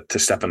 is to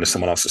step into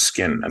someone else's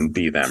skin and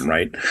be them,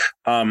 right?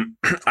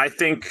 I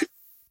think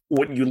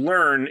what you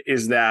learn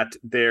is that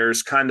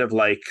there's kind of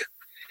like,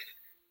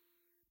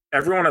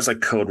 everyone has like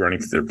code running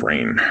through their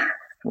brain.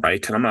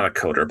 Right. And I'm not a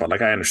coder, but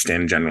like I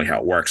understand generally how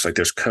it works. Like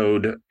there's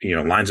code,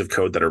 lines of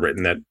code that are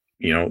written that,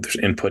 there's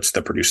inputs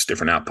that produce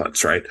different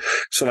outputs. Right.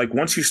 So like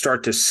once you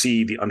start to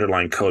see the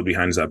underlying code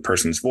behind that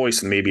person's voice,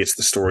 and maybe it's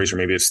the stories, or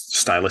maybe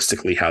it's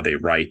stylistically how they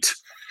write.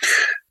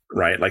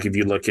 Right. Like if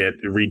you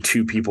read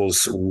two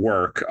people's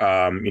work,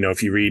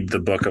 if you read the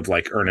book of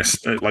like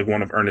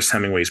one of Ernest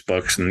Hemingway's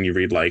books, and then you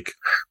read like,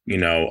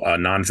 a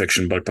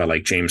nonfiction book by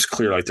like James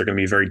Clear, like they're going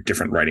to be very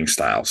different writing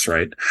styles,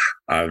 right?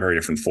 Very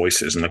different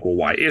voices. And like, well,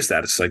 why is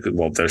that? It's like,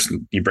 well,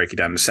 you break it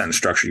down into sentence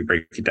structure, you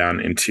break it down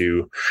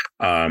into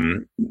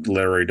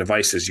literary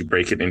devices, you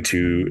break it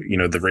into,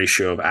 the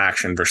ratio of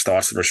action versus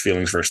thoughts versus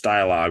feelings versus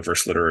dialogue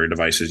versus literary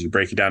devices. You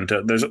break it down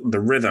to there's the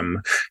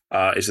rhythm.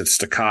 Is it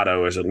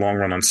staccato? Is it long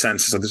run on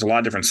sentences? So there's a lot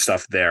of different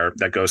stuff there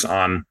that goes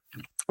on.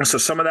 So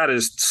some of that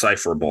is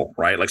decipherable,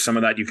 right? Like some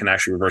of that you can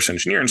actually reverse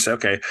engineer and say,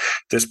 okay,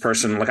 this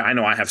person, like I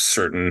know I have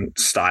certain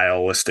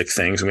stylistic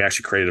things, and we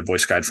actually created a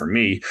voice guide for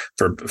me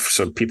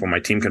so people on my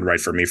team can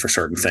write for me for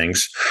certain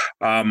things.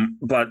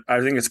 But I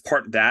think it's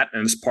part that,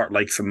 and it's part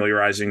like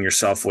familiarizing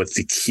yourself with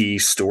the key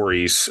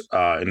stories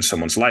in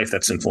someone's life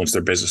that's influenced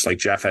their business. Like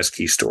Jeff has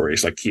key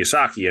stories, like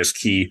Kiyosaki has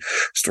key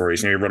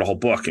stories. You wrote a whole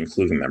book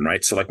including them,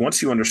 right? So like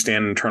once you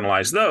understand and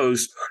internalize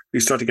those,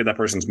 you start to get that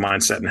person's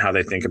mindset and how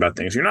they think about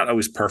things. You're not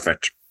always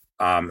perfect.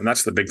 And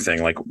that's the big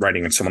thing, like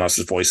writing in someone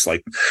else's voice.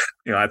 Like,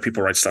 I have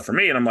people write stuff for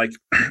me, and I'm like,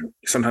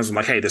 sometimes I'm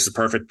like, hey, this is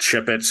perfect,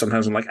 ship it.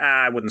 Sometimes I'm like,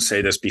 I wouldn't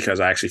say this because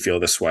I actually feel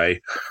this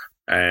way.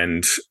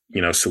 And,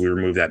 so we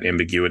remove that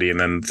ambiguity, and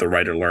then the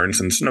writer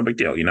learns, and it's no big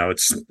deal.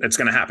 It's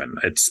going to happen.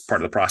 It's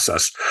part of the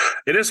process.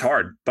 It is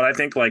hard, but I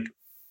think like,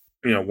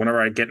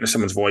 whenever I get into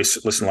someone's voice,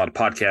 listen to a lot of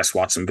podcasts,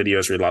 watch some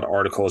videos, read a lot of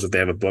articles. If they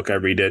have a book, I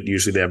read it.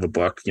 Usually they have a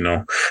book.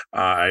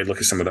 I look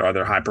at some of their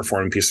other high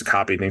performing pieces of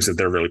copy, things that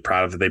they're really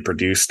proud of that they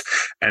produced.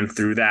 And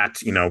through that,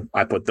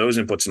 I put those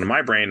inputs into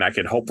my brain. I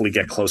could hopefully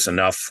get close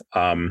enough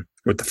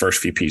with the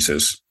first few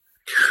pieces.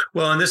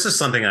 Well, and this is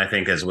something I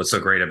think is what's so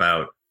great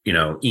about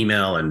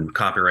email and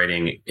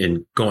copywriting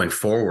in going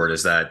forward,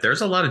 is that there's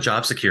a lot of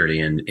job security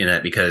in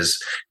it,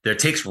 because it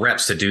takes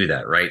reps to do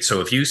that, right? So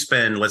if you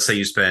let's say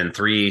you spend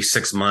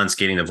 3-6 months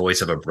getting the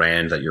voice of a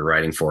brand that you're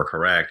writing for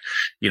correct,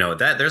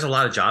 that there's a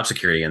lot of job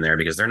security in there,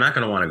 because they're not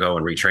going to want to go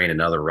and retrain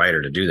another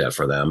writer to do that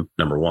for them.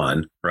 Number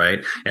one,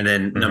 right? And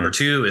then number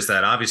two is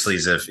that obviously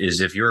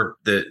if you're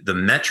the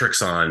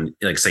metrics on,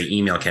 like say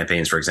email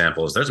campaigns, for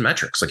example, is there's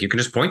metrics. Like you can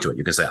just point to it.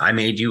 You can say, I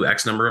made you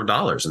X number of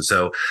dollars. And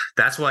so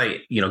that's why,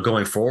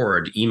 going forward,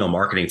 email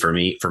marketing for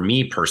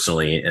me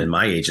personally and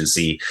my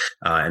agency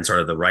and sort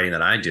of the writing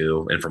that I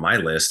do and for my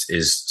list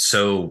is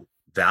so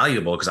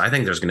valuable, because I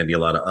think there's going to be a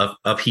lot of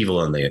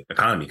upheaval in the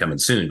economy coming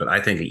soon. But I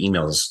think the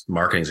emails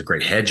marketing is a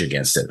great hedge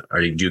against it.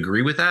 Do you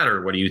agree with that,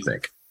 or what do you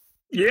think?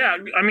 Yeah,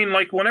 I mean,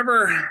 like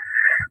whenever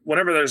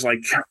there's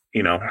like,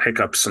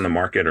 hiccups in the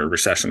market or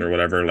recession or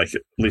whatever, like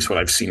at least what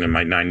I've seen in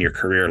my 9-year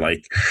career,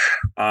 like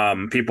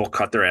people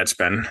cut their ad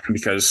spend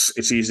because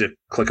it's easy to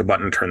click a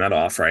button and turn that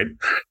off, right?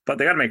 But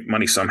they got to make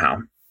money somehow.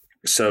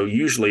 So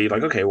usually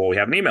like, okay, well, we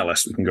have an email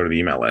list. We can go to the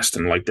email list,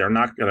 and like, they're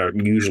not going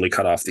to usually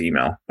cut off the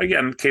email.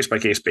 Again, case by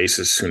case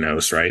basis, who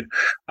knows, right?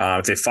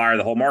 If they fire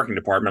the whole marketing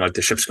department, like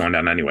the ship's going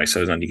down anyway. So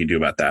there's nothing you can do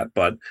about that,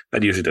 but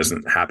that usually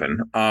doesn't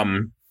happen.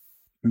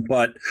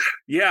 But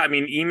yeah, I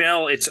mean,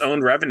 email, its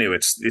own revenue.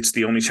 It's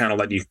the only channel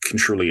that you can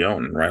truly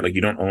own, right? Like you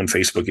don't own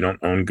Facebook, you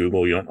don't own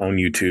Google, you don't own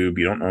YouTube,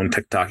 you don't own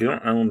TikTok, you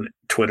don't own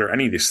Twitter,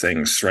 any of these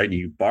things, right?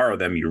 You borrow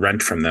them, you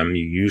rent from them,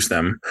 you use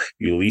them,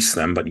 you lease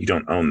them, but you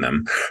don't own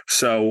them.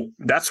 So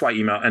that's why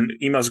email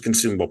is a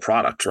consumable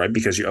product, right?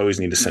 Because you always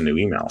need to send new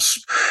emails,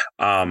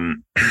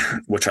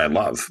 which I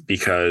love,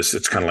 because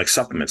it's kind of like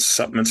supplements.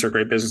 Supplements are a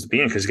great business to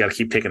be in, because you got to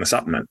keep taking the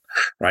supplement,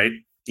 right?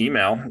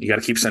 Email, you got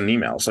to keep sending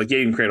emails. Like, yeah,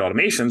 you can create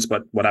automations,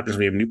 but what happens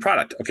when you have a new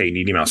product? Okay, you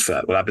need emails for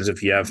that. What happens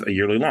if you have a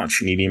yearly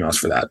launch? You need emails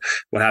for that.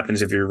 What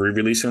happens if you're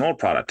releasing an old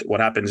product? What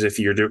happens if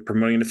you're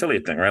promoting an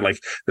affiliate thing, right?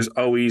 Like, there's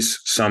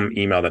always some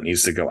email that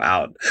needs to go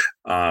out.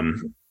 Or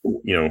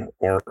your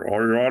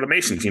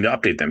automations, you need to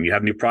update them. You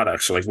have new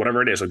products. So like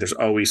whatever it is, like there's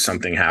always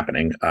something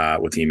happening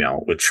with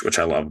email, which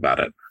I love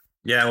about it.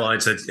 Yeah, well, I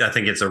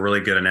think it's a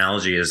really good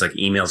analogy, is like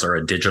emails are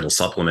a digital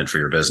supplement for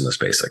your business,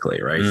 basically,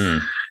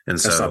 right? And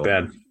That's so, not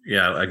bad.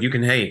 yeah, like you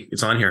can, hey,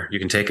 it's on here. You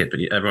can take it, but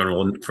everyone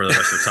will, for the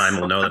rest of the time,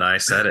 will know that I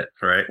said it,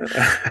 right?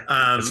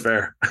 That's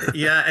fair.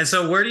 Yeah. And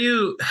so I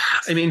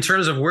mean, in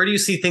terms of where do you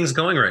see things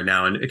going right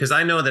now? And because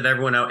I know that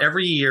everyone out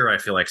every year, I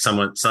feel like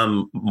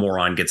some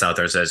moron gets out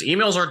there and says,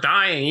 emails are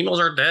dying, emails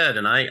are dead.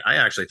 And I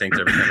actually think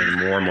they're becoming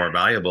more and more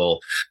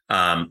valuable.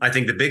 I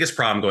think the biggest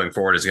problem going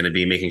forward is going to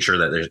be making sure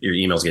that your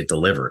emails get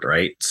delivered,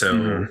 right?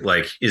 So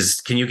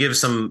can you give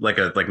some like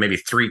maybe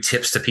 3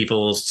 tips to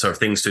people, sort of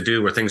things to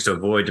do or things to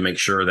avoid to make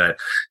sure that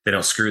they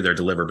don't screw their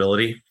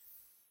deliverability?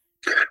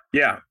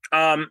 Yeah.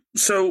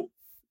 So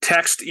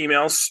text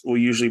emails will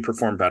usually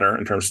perform better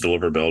in terms of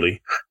deliverability.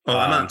 Oh,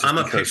 I'm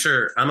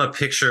a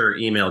picture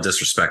email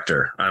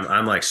disrespecter.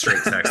 I'm like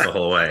straight text the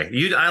whole way.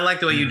 I like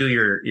the way you do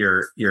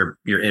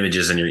your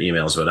images and your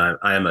emails, but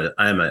I'm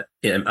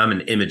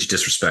an image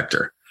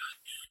disrespecter.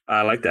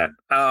 I like that.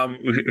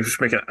 We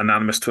should make an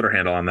anonymous Twitter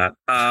handle on that.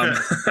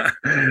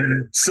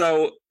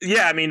 So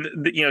yeah, I mean,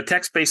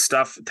 text-based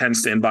stuff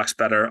tends to inbox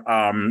better.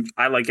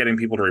 I like getting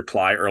people to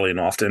reply early and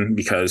often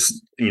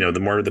because, the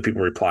more the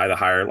people reply, the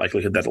higher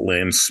likelihood that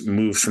it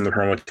moves from the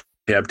promo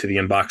tab to the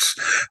inbox.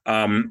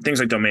 Things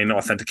like domain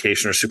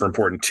authentication are super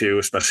important too,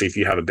 especially if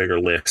you have a bigger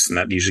list, and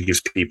that usually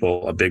gives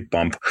people a big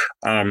bump.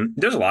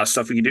 There's a lot of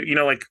stuff we can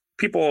do. Like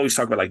people always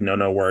talk about like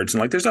no words,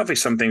 and like there's definitely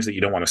some things that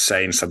you don't want to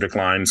say in subject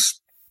lines.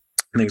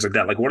 Things like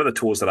that. Like one of the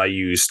tools that I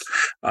used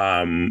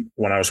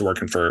when I was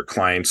working for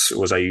clients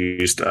was I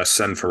used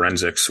Send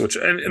Forensics,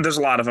 and there's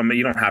a lot of them.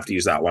 You don't have to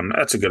use that one.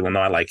 That's a good one though.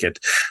 I like it.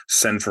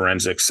 Send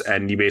Forensics,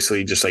 and you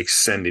basically just like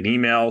send an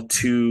email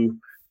to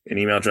an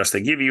email address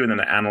they give you, and then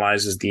it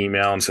analyzes the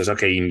email and says,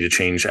 okay, you need to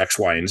change X,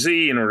 Y, and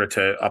Z in order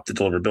to up the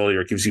deliverability,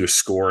 or it gives you a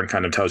score and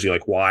kind of tells you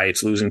like why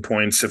it's losing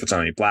points, if it's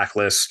on any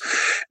blacklists.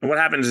 And what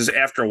happens is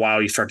after a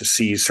while, you start to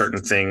see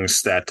certain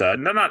things that they're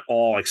not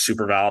all like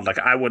super valid. Like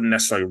I wouldn't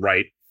necessarily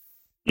write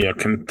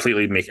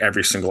completely make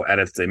every single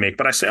edit that they make.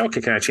 But I say,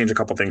 okay, can I change a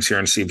couple things here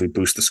and see if we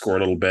boost the score a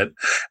little bit?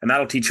 And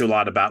that'll teach you a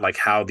lot about like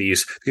how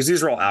because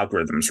these are all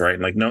algorithms, right?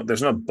 And like,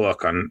 there's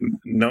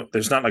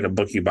not like a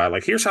book you buy,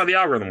 like, here's how the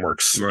algorithm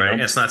works. Right.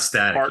 It's not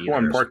static. Part either.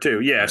 1, part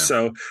 2. Yeah.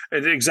 So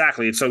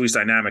exactly. It's always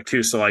dynamic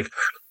too. So like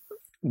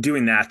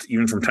doing that,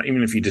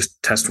 even if you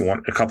just test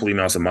a couple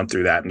emails a month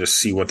through that and just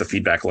see what the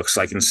feedback looks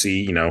like and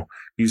see,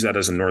 use that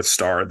as a North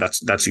Star.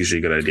 That's usually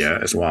a good idea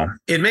as well.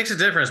 It makes a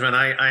difference, man.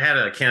 I had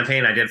a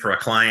campaign I did for a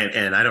client,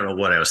 and I don't know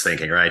what I was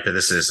thinking, right? But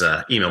this is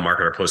email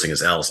marketer posting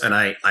his else. And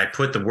I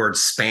put the word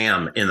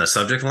spam in the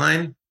subject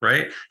line,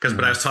 right?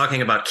 But I was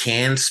talking about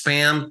canned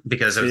spam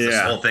because it was this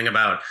whole thing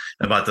about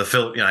in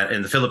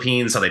the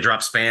Philippines, how they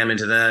drop spam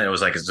into that.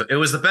 It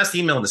was the best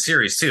email in the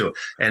series too.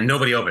 And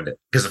nobody opened it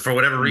because for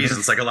whatever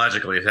reason,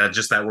 psychologically, it had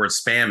just that word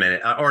spam in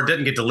it, or it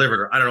didn't get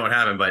delivered, or I don't know what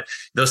happened, but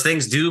those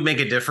things do make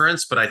a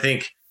difference. But I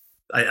think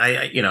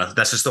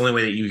that's just the only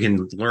way that you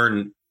can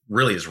learn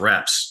really is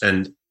reps,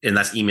 and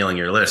that's emailing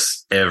your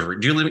list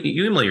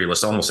you email your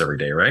list almost every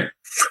day, right?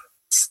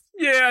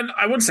 Yeah,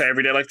 I wouldn't say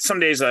every day. Like some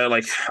days, I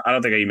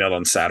don't think I emailed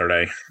on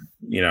Saturday.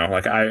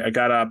 Like I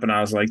got up and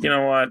I was like, you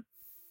know what,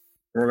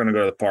 we're gonna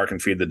go to the park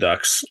and feed the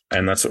ducks,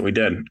 and that's what we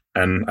did.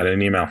 And I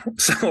didn't email.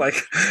 So like,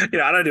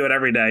 I don't do it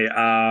every day,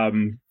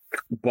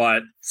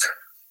 but.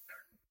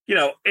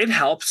 It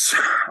helps.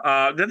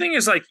 The thing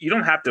is, like, you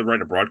don't have to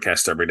write a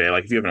broadcast every day.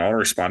 Like, if you have an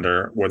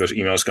autoresponder where there's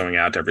emails going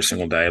out every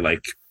single day,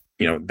 like,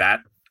 that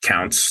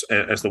counts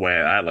as the way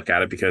I look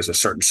at it, because a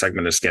certain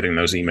segment is getting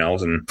those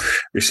emails and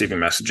receiving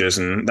messages.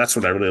 And that's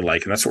what I really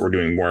like. And that's what we're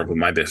doing more of with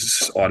my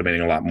business,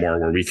 automating a lot more,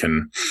 where we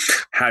can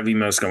have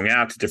emails going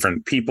out to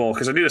different people.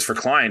 Because I do this for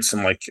clients,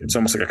 and like, it's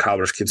almost like a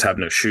cobbler's kids have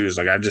no shoes.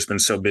 Like, I've just been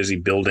so busy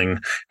building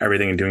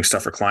everything and doing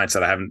stuff for clients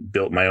that I haven't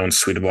built my own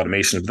suite of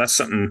automations. But that's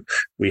something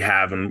we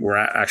have, and we're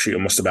actually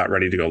almost about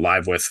ready to go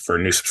live with for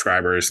new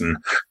subscribers and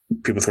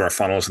people through our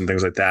funnels and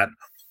things like that.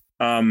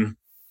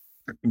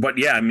 But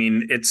yeah, I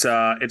mean, it's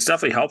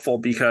definitely helpful,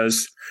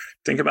 because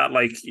think about,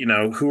 like,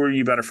 who are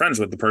you better friends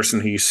with? The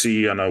person who you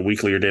see on a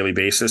weekly or daily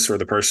basis, or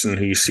the person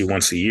who you see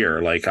once a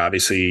year? Like,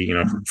 obviously,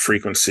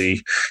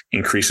 frequency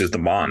increases the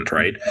bond,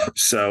 right?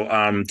 So,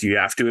 do you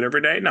have to do it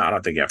every day? No, I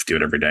don't think you have to do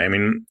it every day. I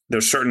mean,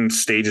 there's certain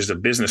stages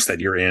of business that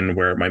you're in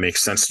where it might make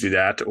sense to do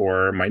that,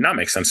 or it might not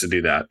make sense to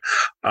do that.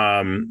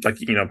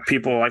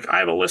 People like, I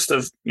have a list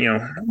of,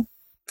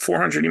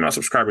 400 email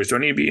subscribers. Do I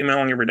need to be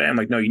emailing every day? I'm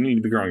like, no, you need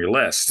to be growing your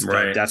list.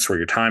 Right. That's where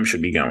your time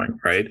should be going.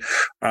 Right.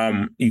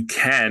 You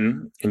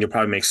can, and you'll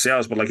probably make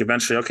sales, but like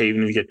eventually, okay,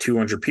 even if you get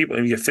 200 people,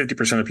 if you get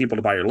 50% of people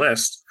to buy your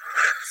list,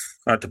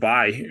 who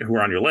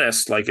are on your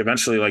list, like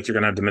eventually, like, you're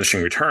going to have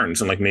diminishing returns.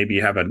 And like, maybe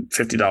you have a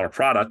 $50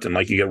 product and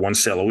like you get one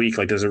sale a week.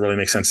 Like, does it really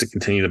make sense to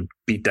continue to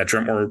beat that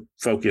drum, or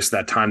focus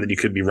that time that you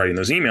could be writing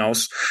those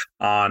emails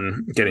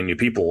on getting new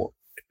people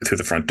through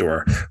the front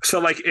door? So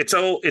like, it's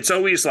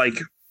always like,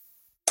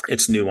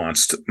 it's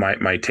nuanced,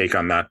 my take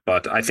on that,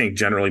 but I think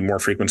generally more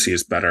frequency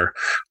is better.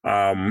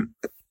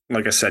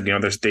 like I said,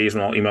 there's days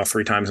when I'll email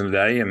 3 times in a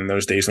day, and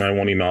there's days when I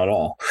won't email at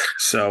all.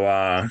 So,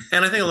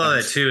 and I think a lot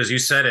of that too, as you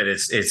said it,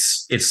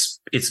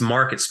 it's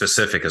market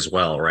specific as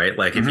well, right?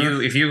 Like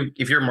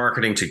if you're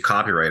marketing to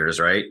copywriters,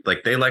 right?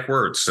 Like they like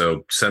words,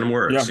 so send them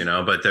words, But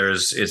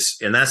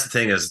and that's the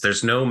thing is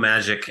there's no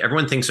magic.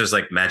 Everyone thinks there's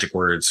like magic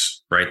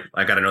words, right?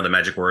 I got to know the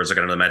magic words. I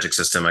got to know the magic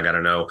system. I got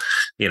to know,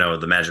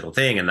 the magical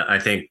thing. And I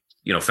think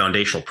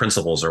foundational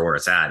principles are where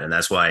it's at. And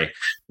that's why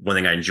one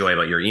thing I enjoy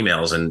about your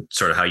emails and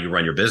sort of how you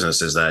run your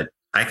business is that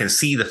I can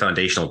see the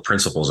foundational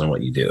principles in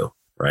what you do.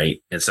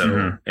 Right. And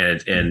so,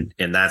 and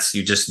that's,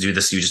 you just do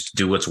this, you just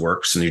do what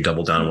works and you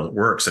double down on what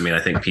works. I mean, I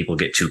think people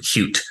get too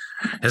cute.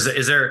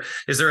 Is there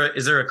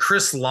a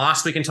Chris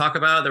loss we can talk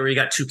about that where you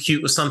got too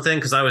cute with something?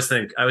 Cause I always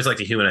like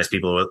to humanize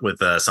people with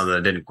something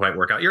that didn't quite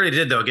work out. You already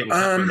did though, getting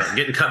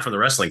cut from the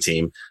wrestling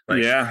team.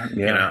 Like,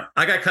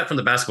 I got cut from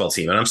the basketball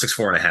team and I'm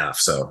 6'4.5".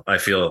 So I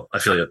feel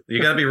you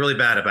gotta be really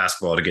bad at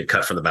basketball to get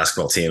cut from the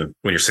basketball team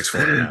when you're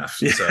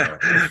 6'4.5". So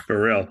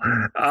for real.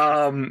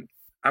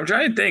 I'm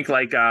trying to think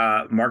like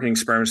marketing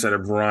experiments that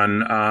have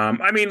run.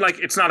 I mean, like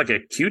it's not like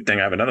a cute thing.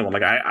 I have another one.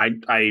 Like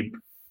I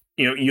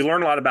you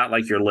learn a lot about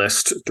like your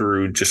list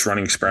through just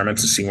running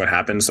experiments and seeing what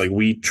happens. Like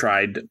we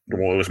tried,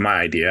 well, it was my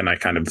idea and I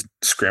kind of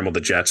scrambled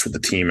the jets with the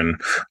team.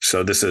 And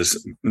so this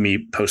is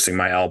me posting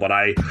my L, but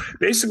I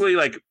basically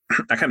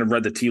I kind of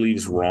read the tea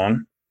leaves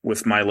wrong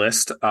with my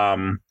list.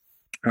 And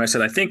I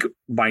said, I think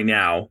by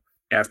now,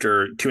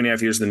 after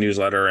 2.5 years of the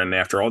newsletter and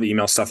after all the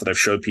email stuff that I've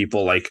showed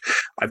people, like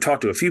I've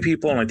talked to a few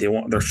people and like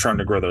they're starting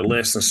to grow their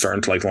list and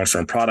starting to like launch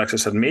their own products. I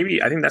said,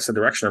 maybe I think that's the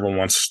direction everyone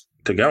wants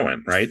to go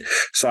in. Right.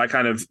 So I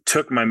kind of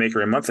took my Make It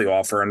Rain monthly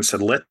offer and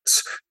said,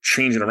 let's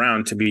change it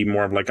around to be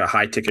more of like a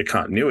high ticket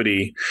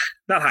continuity,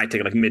 not high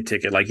ticket, like mid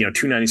ticket, like,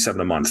 $297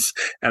 a month.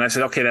 And I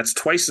said, okay, that's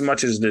twice as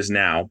much as it is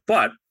now,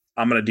 but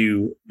I'm going to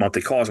do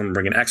monthly calls. I'm going to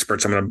bring in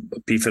experts. I'm going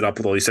to beef it up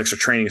with all these extra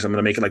trainings. I'm going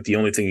to make it like the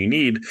only thing you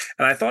need.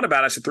 And I thought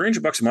about it. I said,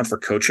 $300 a month for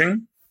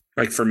coaching,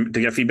 like to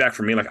get feedback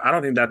from me. Like, I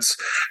don't think that's,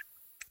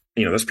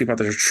 there's people out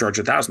there who charge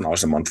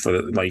 $1,000 a month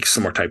for like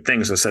similar type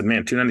things. I said,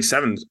 man,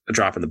 $297 is a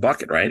drop in the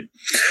bucket. Right.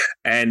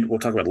 And we'll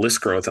talk about list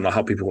growth and I'll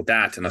help people with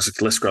that. And I was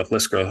like, list growth.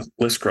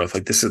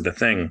 Like this is the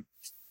thing.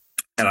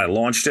 And I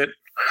launched it.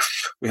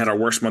 We had our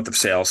worst month of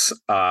sales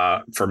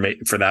for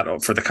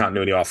the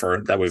continuity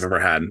offer that we've ever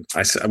had.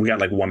 I said we got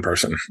like one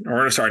person,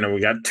 we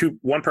got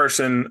one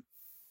person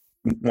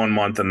 1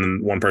 month, and then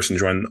one person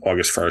joined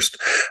August 1st.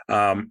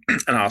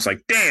 And I was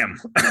like, damn,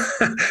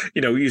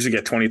 we usually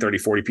get 20, 30,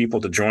 40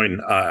 people to join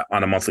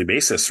on a monthly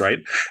basis, right?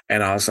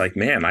 And I was like,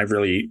 man, I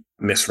really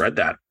misread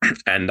that,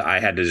 and I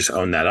had to just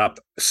own that up.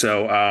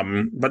 So,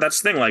 but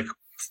that's the thing, like.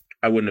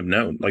 I wouldn't have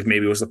known. Like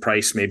maybe it was the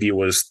price, maybe it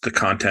was the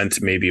content,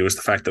 maybe it was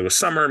the fact that it was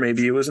summer,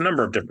 maybe it was a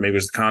number of different, maybe it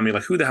was the economy,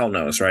 like who the hell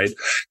knows, right?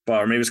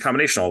 Or maybe it's a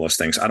combination of all those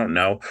things. I don't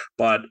know.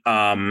 But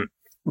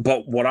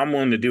what I'm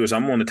willing to do is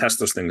I'm willing to test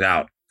those things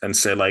out and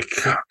say like,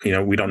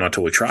 we don't know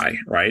until we try,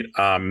 right?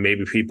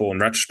 Maybe people in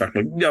retrospect,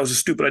 like, that was a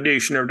stupid idea. You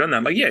should never have done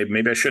that. Like, yeah,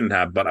 maybe I shouldn't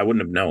have, but I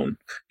wouldn't have known,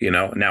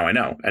 now I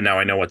know. And now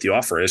I know what the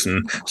offer is.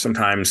 And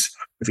sometimes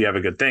if you have a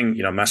good thing,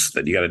 mess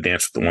with it. You got to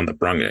dance with the one that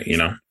brung it,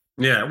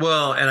 Yeah,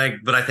 well,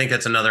 but I think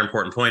that's another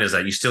important point is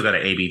that you still got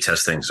to A/B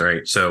test things,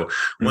 right? So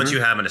once you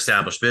have an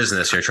established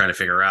business, you're trying to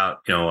figure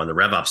out, on the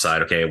RevOps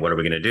side, okay, what are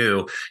we going to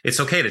do?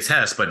 It's okay to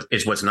test, but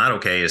what's not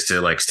okay is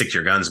to like stick to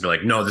your guns and be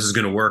like, no, this is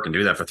going to work, and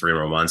do that for 3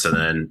 more months. And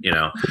then,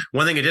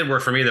 one thing it did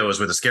work for me though was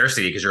with the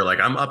scarcity, because you're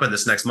like, I'm up in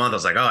this next month. I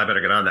was like, oh, I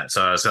better get on that.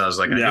 So I was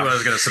like, I knew I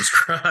was going to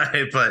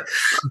subscribe, but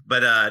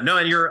no,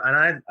 and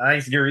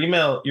your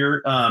email,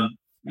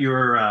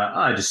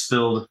 I just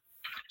spilled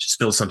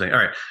something. All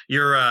right,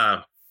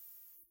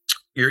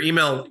 your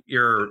email,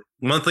 your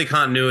monthly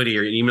continuity,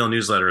 your email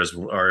newsletter is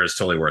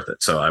totally worth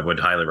it. So I would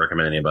highly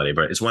recommend anybody,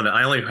 but it's one that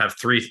I only have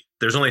 3.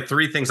 There's only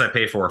 3 things I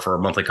pay for a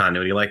monthly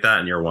continuity like that.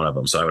 And you're one of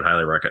them. So I would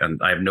highly recommend.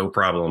 I have no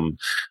problem.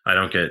 I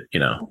don't get,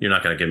 you're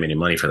not going to give me any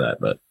money for that,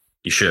 but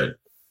you should.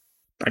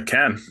 I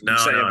can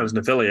set up as an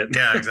affiliate.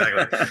 Yeah,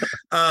 exactly.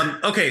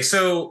 Okay.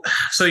 So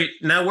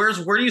now where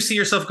do you see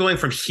yourself going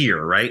from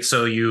here? Right.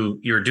 So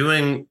you're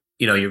doing,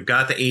 you've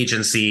got the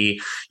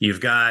agency, you've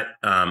got,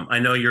 I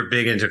know you're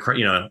big into,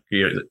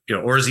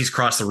 Orzi's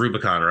crossed the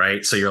Rubicon,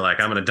 right? So you're like,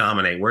 I'm going to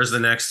dominate. Where's the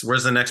next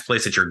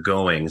place that you're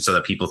going so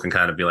that people can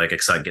kind of be like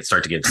start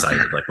to get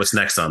excited? Like what's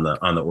next on the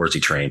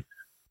Orzi train?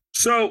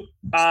 So,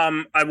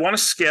 I want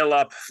to scale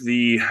up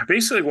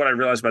basically what I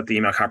realized about the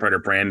email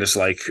copywriter brand is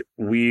like,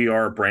 we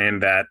are a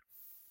brand that,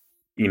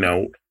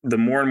 the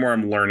more and more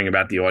I'm learning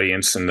about the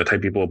audience and the type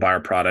of people who buy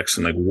our products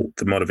and like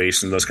the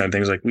motivation, those kind of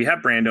things. Like we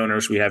have brand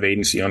owners, we have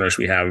agency owners,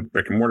 we have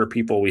brick and mortar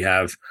people, we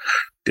have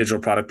digital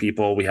product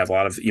people, we have a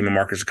lot of email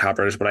marketers and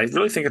copywriters, but I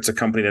really think it's a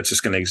company that's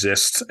just going to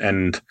exist,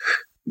 and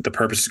the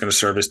purpose is going to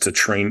serve is to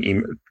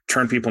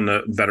turn people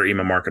into better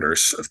email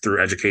marketers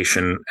through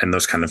education and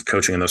those kind of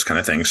coaching and those kind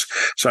of things.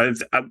 So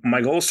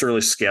my goal is to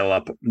really scale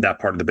up that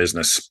part of the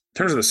business. In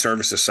terms of the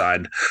services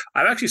side,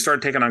 I've actually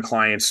started taking on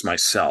clients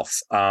myself.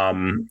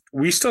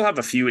 We still have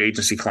a few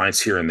agency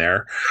clients here and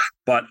there,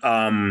 but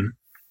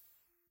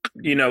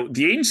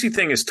The agency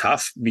thing is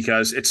tough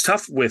because it's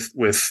tough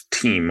with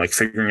team, like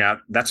figuring out,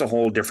 that's a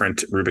whole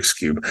different Rubik's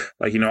Cube.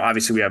 Like,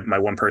 obviously we have my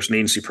one person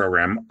agency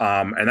program,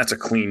 and that's a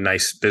clean,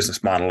 nice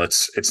business model.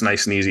 It's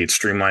nice and easy. It's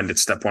streamlined.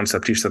 It's step 1,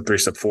 step 2, step 3,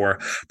 step 4.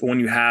 But when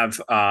you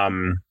have,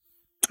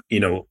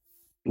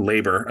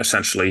 labor,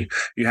 essentially,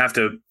 you have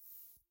to,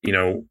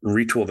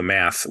 retool the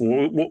math.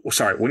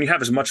 When you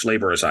have as much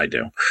labor as I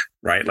do,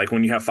 right? Like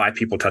when you have 5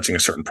 people touching a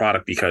certain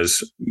product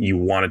because you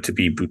want it to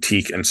be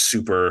boutique and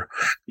super,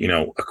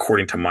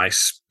 according to my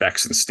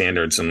specs and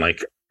standards. And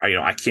like,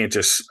 I can't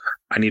just,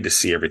 I need to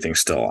see everything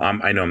still.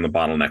 I know I'm the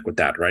bottleneck with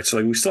that, right? So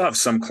like we still have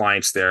some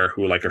clients there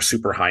who like are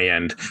super high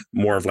end,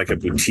 more of like a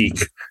boutique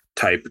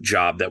type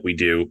job that we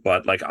do.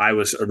 But like I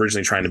was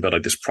originally trying to build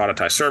like this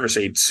productized service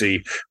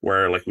agency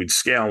where like we'd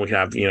scale and we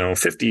have,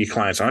 50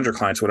 clients, 100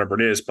 clients, whatever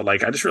it is. But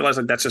like, I just realized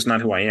like, that's just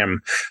not who I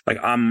am. Like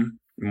I'm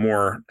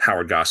more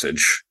Howard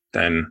Gossage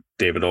than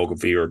David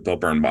Ogilvy or Bill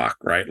Bernbach,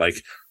 right? Like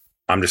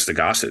I'm just a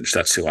Gossage.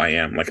 That's who I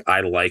am. Like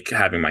I like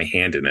having my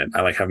hand in it.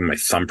 I like having my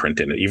thumbprint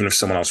in it. Even if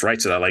someone else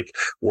writes it, I like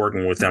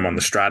working with them on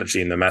the strategy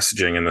and the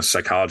messaging and the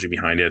psychology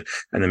behind it,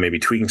 and then maybe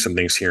tweaking some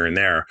things here and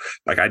there.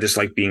 Like I just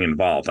like being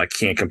involved. I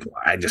can't.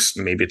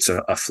 Maybe it's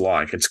a flaw.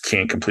 I just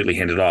can't completely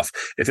hand it off.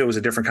 If it was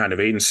a different kind of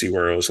agency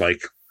where it was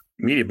like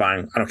media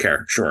buying, I don't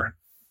care. Sure.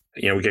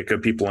 We get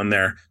good people in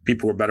there.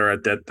 People who are better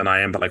at that than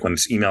I am. But like when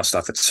it's email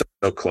stuff, it's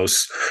so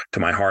close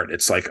to my heart.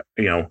 It's like,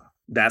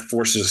 that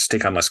forces us to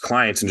take on less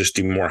clients and just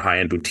do more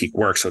high-end boutique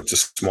work. So it's a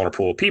smaller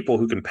pool of people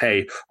who can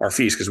pay our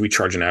fees because we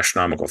charge an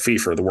astronomical fee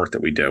for the work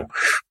that we do.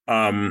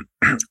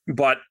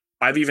 But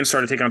I've even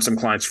started taking on some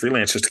clients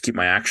freelance just to keep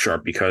my act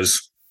sharp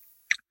because,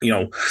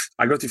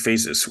 I go through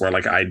phases where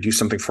like I do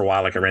something for a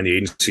while. Like I ran the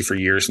agency for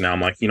years. Now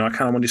I'm like, I kind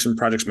of want to do some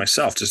projects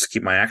myself just to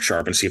keep my act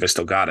sharp and see if I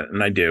still got it.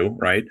 And I do.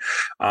 Right.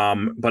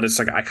 But it's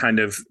like, I kind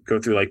of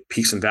go through like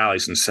peaks and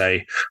valleys and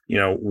say,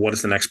 what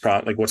is the next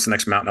like, what's the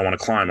next mountain I want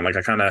to climb? And like,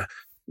 I kind of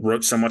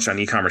wrote so much on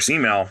e-commerce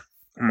email.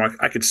 I'm like,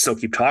 I could still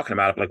keep talking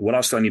about it. But like, what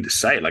else do I need to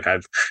say? Like,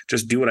 I've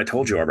just do what I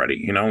told you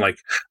already. Like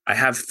I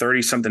have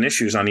 30 something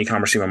issues on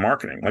e-commerce email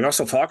marketing. Like I'll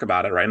still talk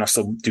about it. Right. And I'll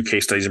still do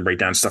case studies and break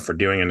down stuff we're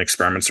doing and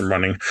experiments I'm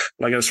running.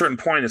 Like at a certain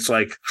point, it's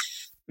like,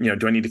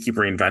 do I need to keep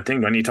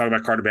reinventing? Do I need to talk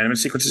about cart abandonment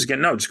sequences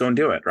again? No, just go and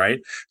do it. Right.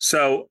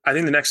 So I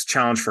think the next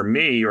challenge for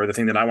me, or the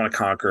thing that I want to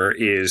conquer,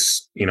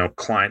 is,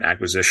 client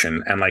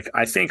acquisition. And like,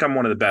 I think I'm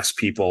one of the best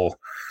people.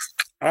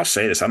 I'll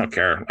say this. I don't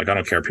care. Like, I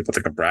don't care if people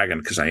think I'm bragging,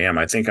 because I am.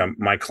 I think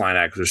my client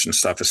acquisition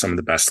stuff is some of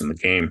the best in the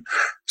game.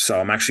 So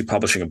I'm actually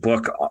publishing a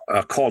book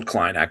called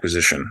Client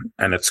Acquisition.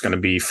 And it's going to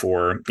be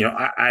for,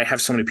 I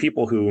have so many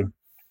people who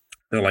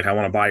they're like, I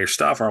want to buy your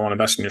stuff, or I want to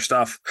invest in your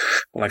stuff.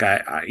 But like,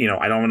 I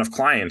don't have enough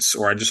clients,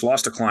 or I just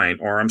lost a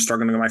client, or I'm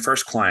struggling to get my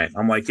first client.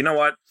 I'm like, you know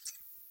what?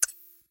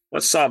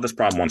 Let's solve this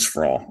problem once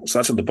for all. So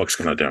that's what the book's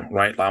going to do,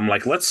 right? I'm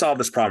like, let's solve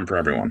this problem for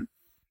everyone.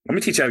 Let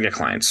me teach you how to get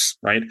clients,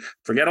 right?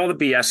 Forget all the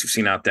BS you've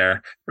seen out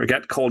there.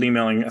 Forget cold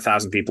emailing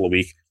 1,000 people a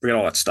week. Forget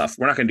all that stuff.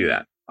 We're not going to do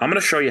that. I'm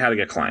going to show you how to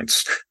get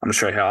clients. I'm going to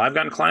show you how I've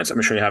gotten clients. I'm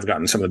going to show you how I've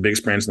gotten some of the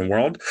biggest brands in the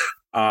world.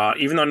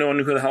 Even though no one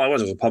knew who the hell I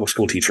was a public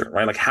school teacher,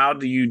 right? Like, how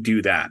do you do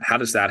that? How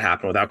does that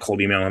happen without cold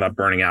emailing, without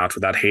burning out,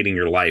 without hating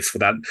your life,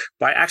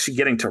 by actually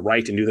getting to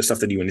write and do the stuff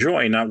that you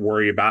enjoy and not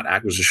worry about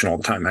acquisition all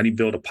the time? How do you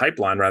build a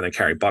pipeline rather than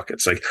carry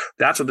buckets? Like,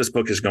 that's what this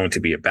book is going to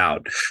be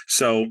about.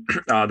 So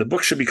the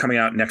book should be coming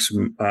out next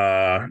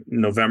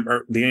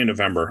November, beginning of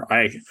November.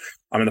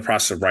 I'm in the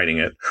process of writing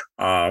it.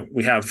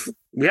 We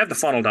have the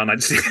funnel done. I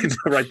just need to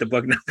write the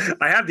book now.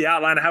 I have the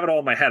outline. I have it all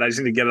in my head. I just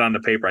need to get it on the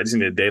paper. I just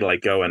need a day to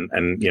like go and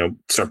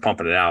start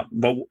pumping it out.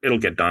 But it'll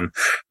get done.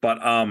 But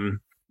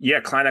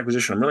client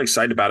acquisition. I'm really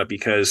excited about it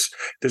because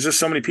there's just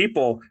so many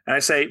people. And I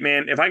say,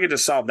 man, if I could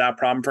just solve that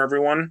problem for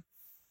everyone,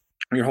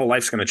 your whole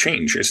life's going to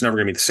change. It's never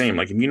going to be the same.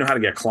 Like, if you know how to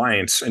get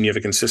clients and you have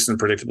a consistent,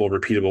 predictable,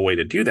 repeatable way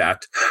to do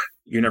that,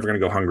 you're never going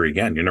to go hungry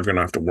again. You're never going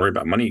to have to worry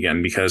about money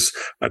again, because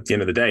at the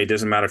end of the day, it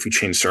doesn't matter if you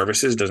change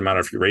services. It doesn't matter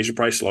if you raise your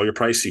price, lower your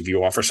price, if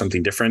you offer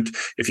something different,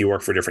 if you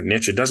work for a different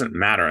niche. It doesn't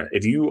matter.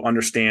 If you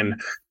understand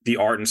the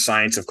art and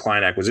science of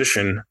client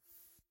acquisition,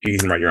 you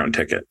can write your own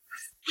ticket.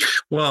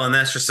 Well, and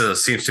that's just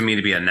seems to me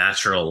to be a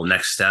natural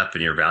next step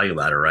in your value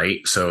ladder,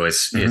 right? So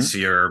it's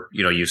your,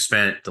 you've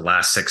spent the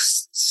last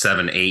 6,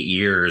 7, 8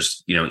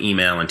 years,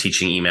 email and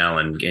teaching email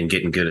and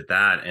getting good at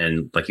that.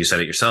 And like you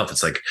said it yourself,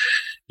 it's like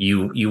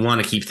you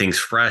want to keep things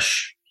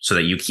fresh so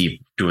that you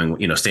keep doing,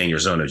 stay in your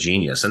zone of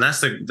genius. And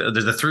that's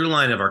the through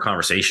line of our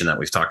conversation that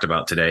we've talked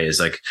about today is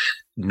like,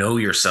 know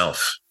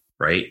yourself,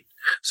 right?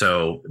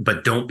 So,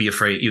 but don't be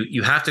afraid.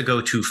 You have to go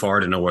too far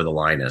to know where the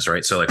line is,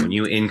 right? So, like when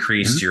you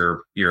increased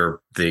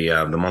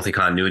the monthly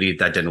continuity,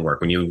 that didn't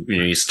work. When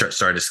you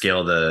started to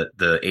scale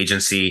the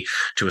agency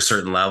to a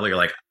certain level, you're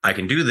like, I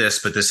can do this,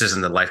 but this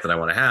isn't the life that I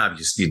want to have.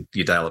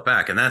 You dial it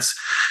back, and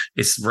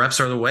it's reps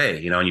are the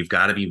way, and you've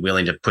got to be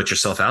willing to put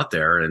yourself out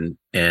there and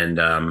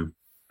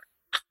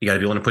you got to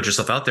be willing to put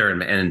yourself out there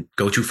and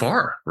go too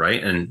far,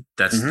 right? And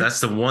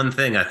that's the one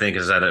thing I think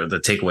is that the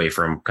takeaway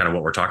from kind of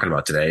what we're talking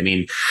about today. I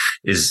mean,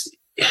 is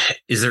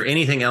there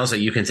anything else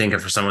that you can think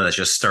of for someone that's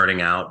just starting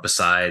out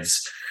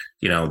besides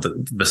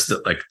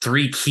like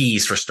 3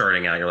 keys for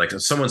starting out. You're like,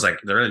 someone's like,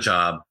 they're in a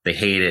job, they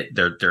hate it.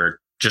 They're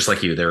just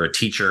like you, they're a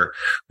teacher.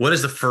 What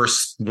is the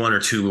first 1 or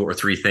 2 or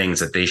 3 things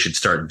that they should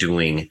start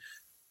doing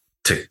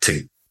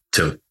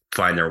to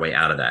find their way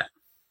out of that?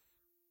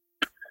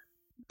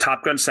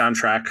 Top Gun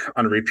soundtrack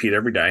on repeat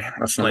every day.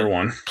 That's number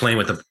one. Playing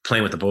with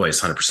the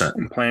boys,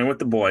 100%. Playing with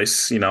the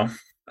boys,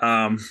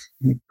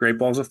 Great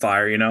Balls of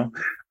Fire,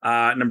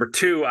 Number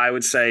 2, I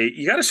would say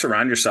you got to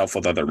surround yourself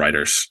with other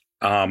writers.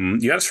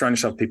 You got to surround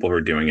yourself with people who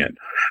are doing it.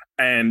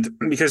 And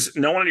because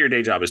no one in your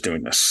day job is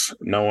doing this.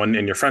 No one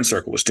in your friend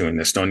circle is doing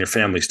this. No one in your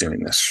family is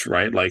doing this,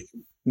 right? Like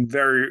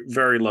very,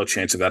 very low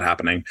chance of that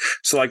happening.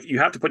 So like you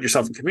have to put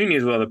yourself in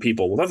communities with other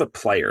people, with other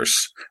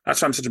players.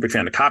 That's why I'm such a big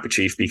fan of Copy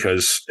Chief,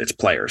 because it's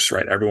players,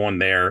 right? Everyone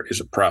there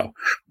is a pro.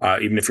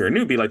 Even if you're a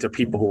newbie, like they're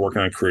people who are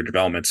working on career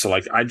development. So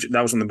like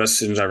that was one of the best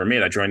decisions I ever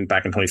made. I joined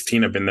back in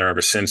 2015. I've been there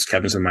ever since.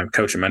 Kevin's been my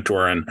coach and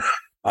mentor, and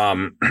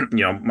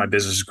my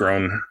business has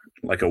grown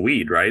like a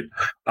weed, right?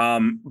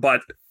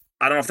 But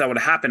I don't know if that would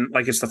happen.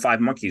 Like it's the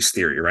 5 monkeys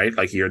theory, right?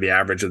 Like you're the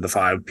average of the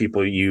 5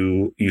 people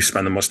you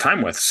spend the most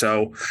time with.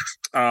 So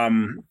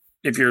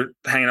if you're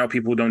hanging out with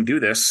people who don't do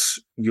this,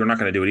 you're not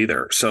going to do it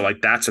either. So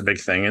like that's a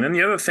big thing. And then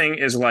the other thing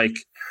is like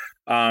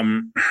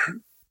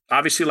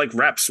obviously like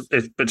reps.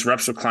 It's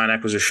reps with client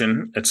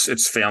acquisition.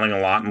 It's failing a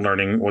lot and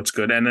learning what's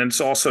good. And then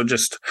it's also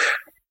just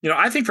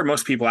I think for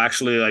most people,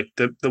 actually, like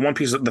the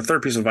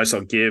third piece of advice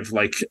I'll give,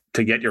 like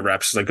to get your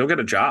reps, is like go get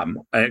a job.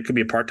 It could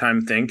be a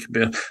part-time thing,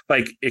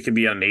 like it could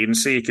be an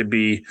agency. It could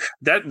be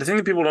that the thing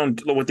that people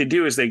don't. What they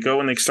do is they go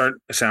and they say,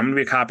 I'm going to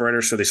be a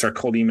copywriter, so they start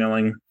cold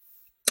emailing.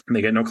 And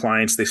they get no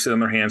clients. They sit on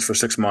their hands for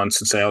 6 months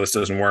and say, oh, this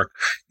doesn't work.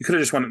 You could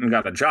have just went and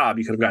got a job.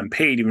 You could have gotten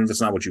paid, even if it's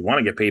not what you want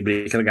to get paid, but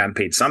you could have gotten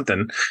paid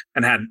something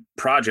and had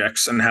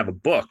projects and have a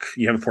book.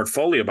 You have a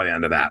portfolio by the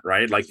end of that,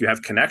 right? Like you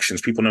have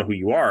connections. People know who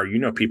you are. You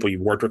know people.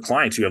 You've worked with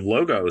clients. You have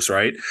logos,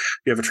 right?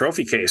 You have a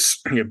trophy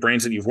case. You have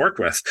brands that you've worked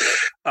with.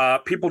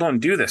 People don't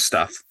do this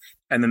stuff.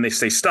 And then they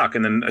stay stuck.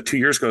 And then 2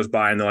 years goes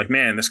by and they're like,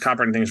 man, this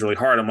copywriting thing is really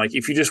hard. I'm like,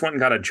 if you just went and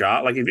got a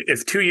job, like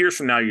if 2 years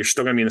from now, you're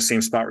still going to be in the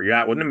same spot where you're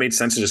at, wouldn't it have made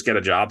sense to just get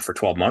a job for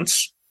 12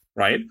 months,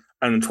 right?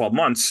 And in 12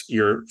 months,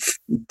 you're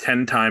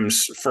 10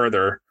 times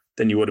further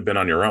than you would have been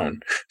on your own.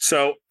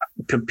 So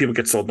people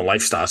get sold in the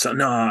lifestyle. So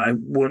no, I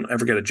wouldn't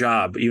ever get a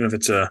job, even if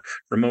it's a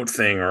remote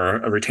thing or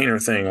a retainer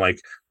thing.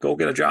 Like go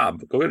get a job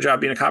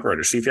being a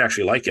copywriter. See if you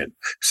actually like it.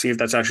 See if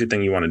that's actually a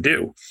thing you want to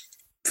do.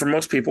 For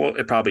most people,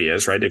 it probably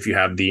is, right? If you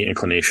have the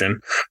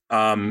inclination.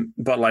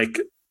 But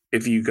like,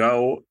 if you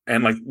go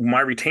and like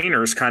my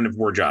retainers kind of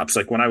were jobs.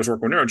 Like when I was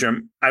working with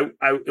NeuroGym,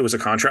 it was a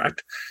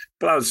contract,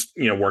 but I was,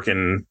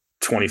 working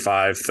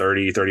 25,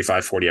 30,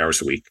 35, 40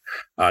 hours a week,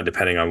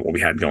 depending on what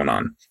we had going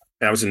on.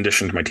 That was in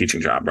addition to my teaching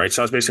job, right?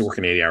 So I was basically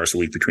working 80 hours a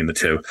week between the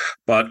two,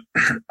 but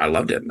I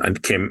loved it. I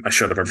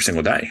showed up every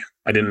single day.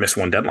 I didn't miss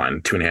one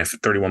deadline,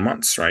 31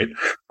 months, right?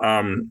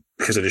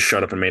 Because I just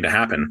showed up and made it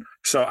happen.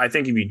 So I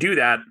think if you do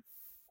that,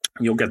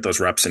 you'll get those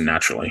reps in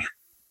naturally.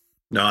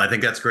 No, I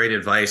think that's great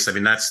advice. I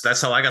mean,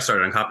 that's how I got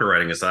started on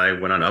copywriting. Is I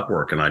went on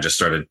Upwork and I just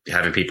started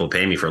having people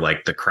pay me for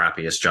like the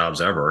crappiest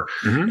jobs ever.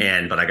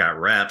 Mm-hmm. But I got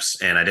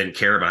reps and I didn't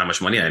care about how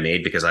much money I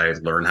made because I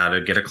learned how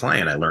to get a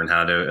client. I learned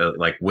how to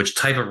like which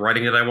type of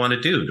writing did I want to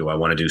do? Do I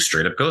want to do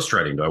straight up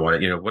ghostwriting? Do I want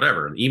to,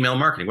 whatever, email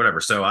marketing, whatever.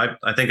 So I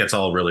think that's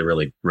all really,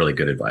 really, really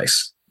good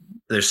advice.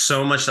 There's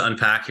so much to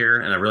unpack here,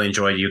 and I really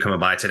enjoyed you coming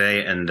by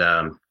today and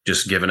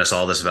just giving us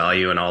all this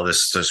value and all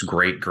this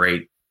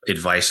great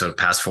advice of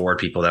pass forward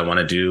people that want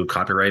to do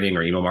copywriting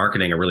or email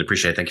marketing. I really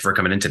appreciate it. Thank you for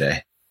coming in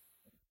today.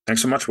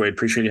 Thanks so much, Wade.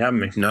 Appreciate you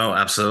having me. No,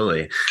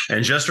 absolutely.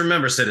 And just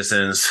remember,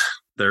 citizens,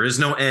 there is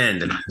no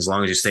end as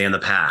long as you stay on the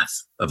path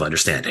of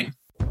understanding.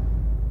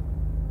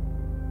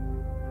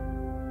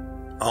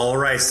 All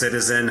right,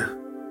 citizen.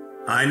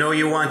 I know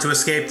you want to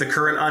escape the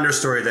current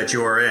understory that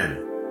you are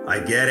in. I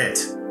get it.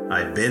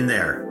 I've been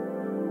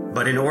there.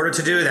 But in order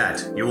to do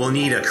that, you will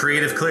need a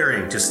creative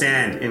clearing to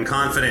stand in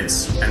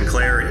confidence and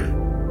clarity.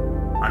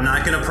 I'm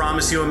not going to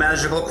promise you a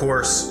magical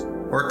course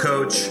or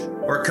coach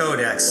or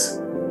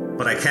codex,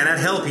 but I cannot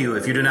help you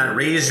if you do not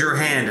raise your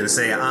hand and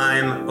say,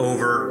 I'm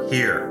over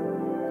here.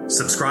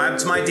 Subscribe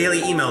to my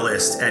daily email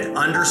list at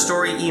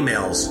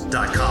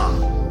understoryemails.com.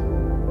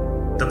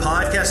 The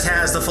podcast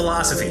has the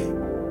philosophy,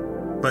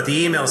 but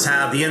the emails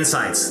have the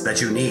insights that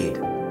you need.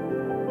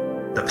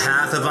 The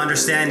path of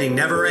understanding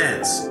never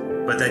ends,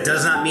 but that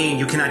does not mean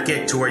you cannot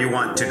get to where you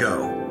want to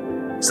go.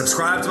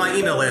 Subscribe to my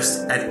email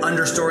list at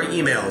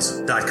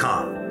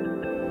understoryemails.com.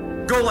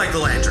 Go like the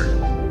lantern.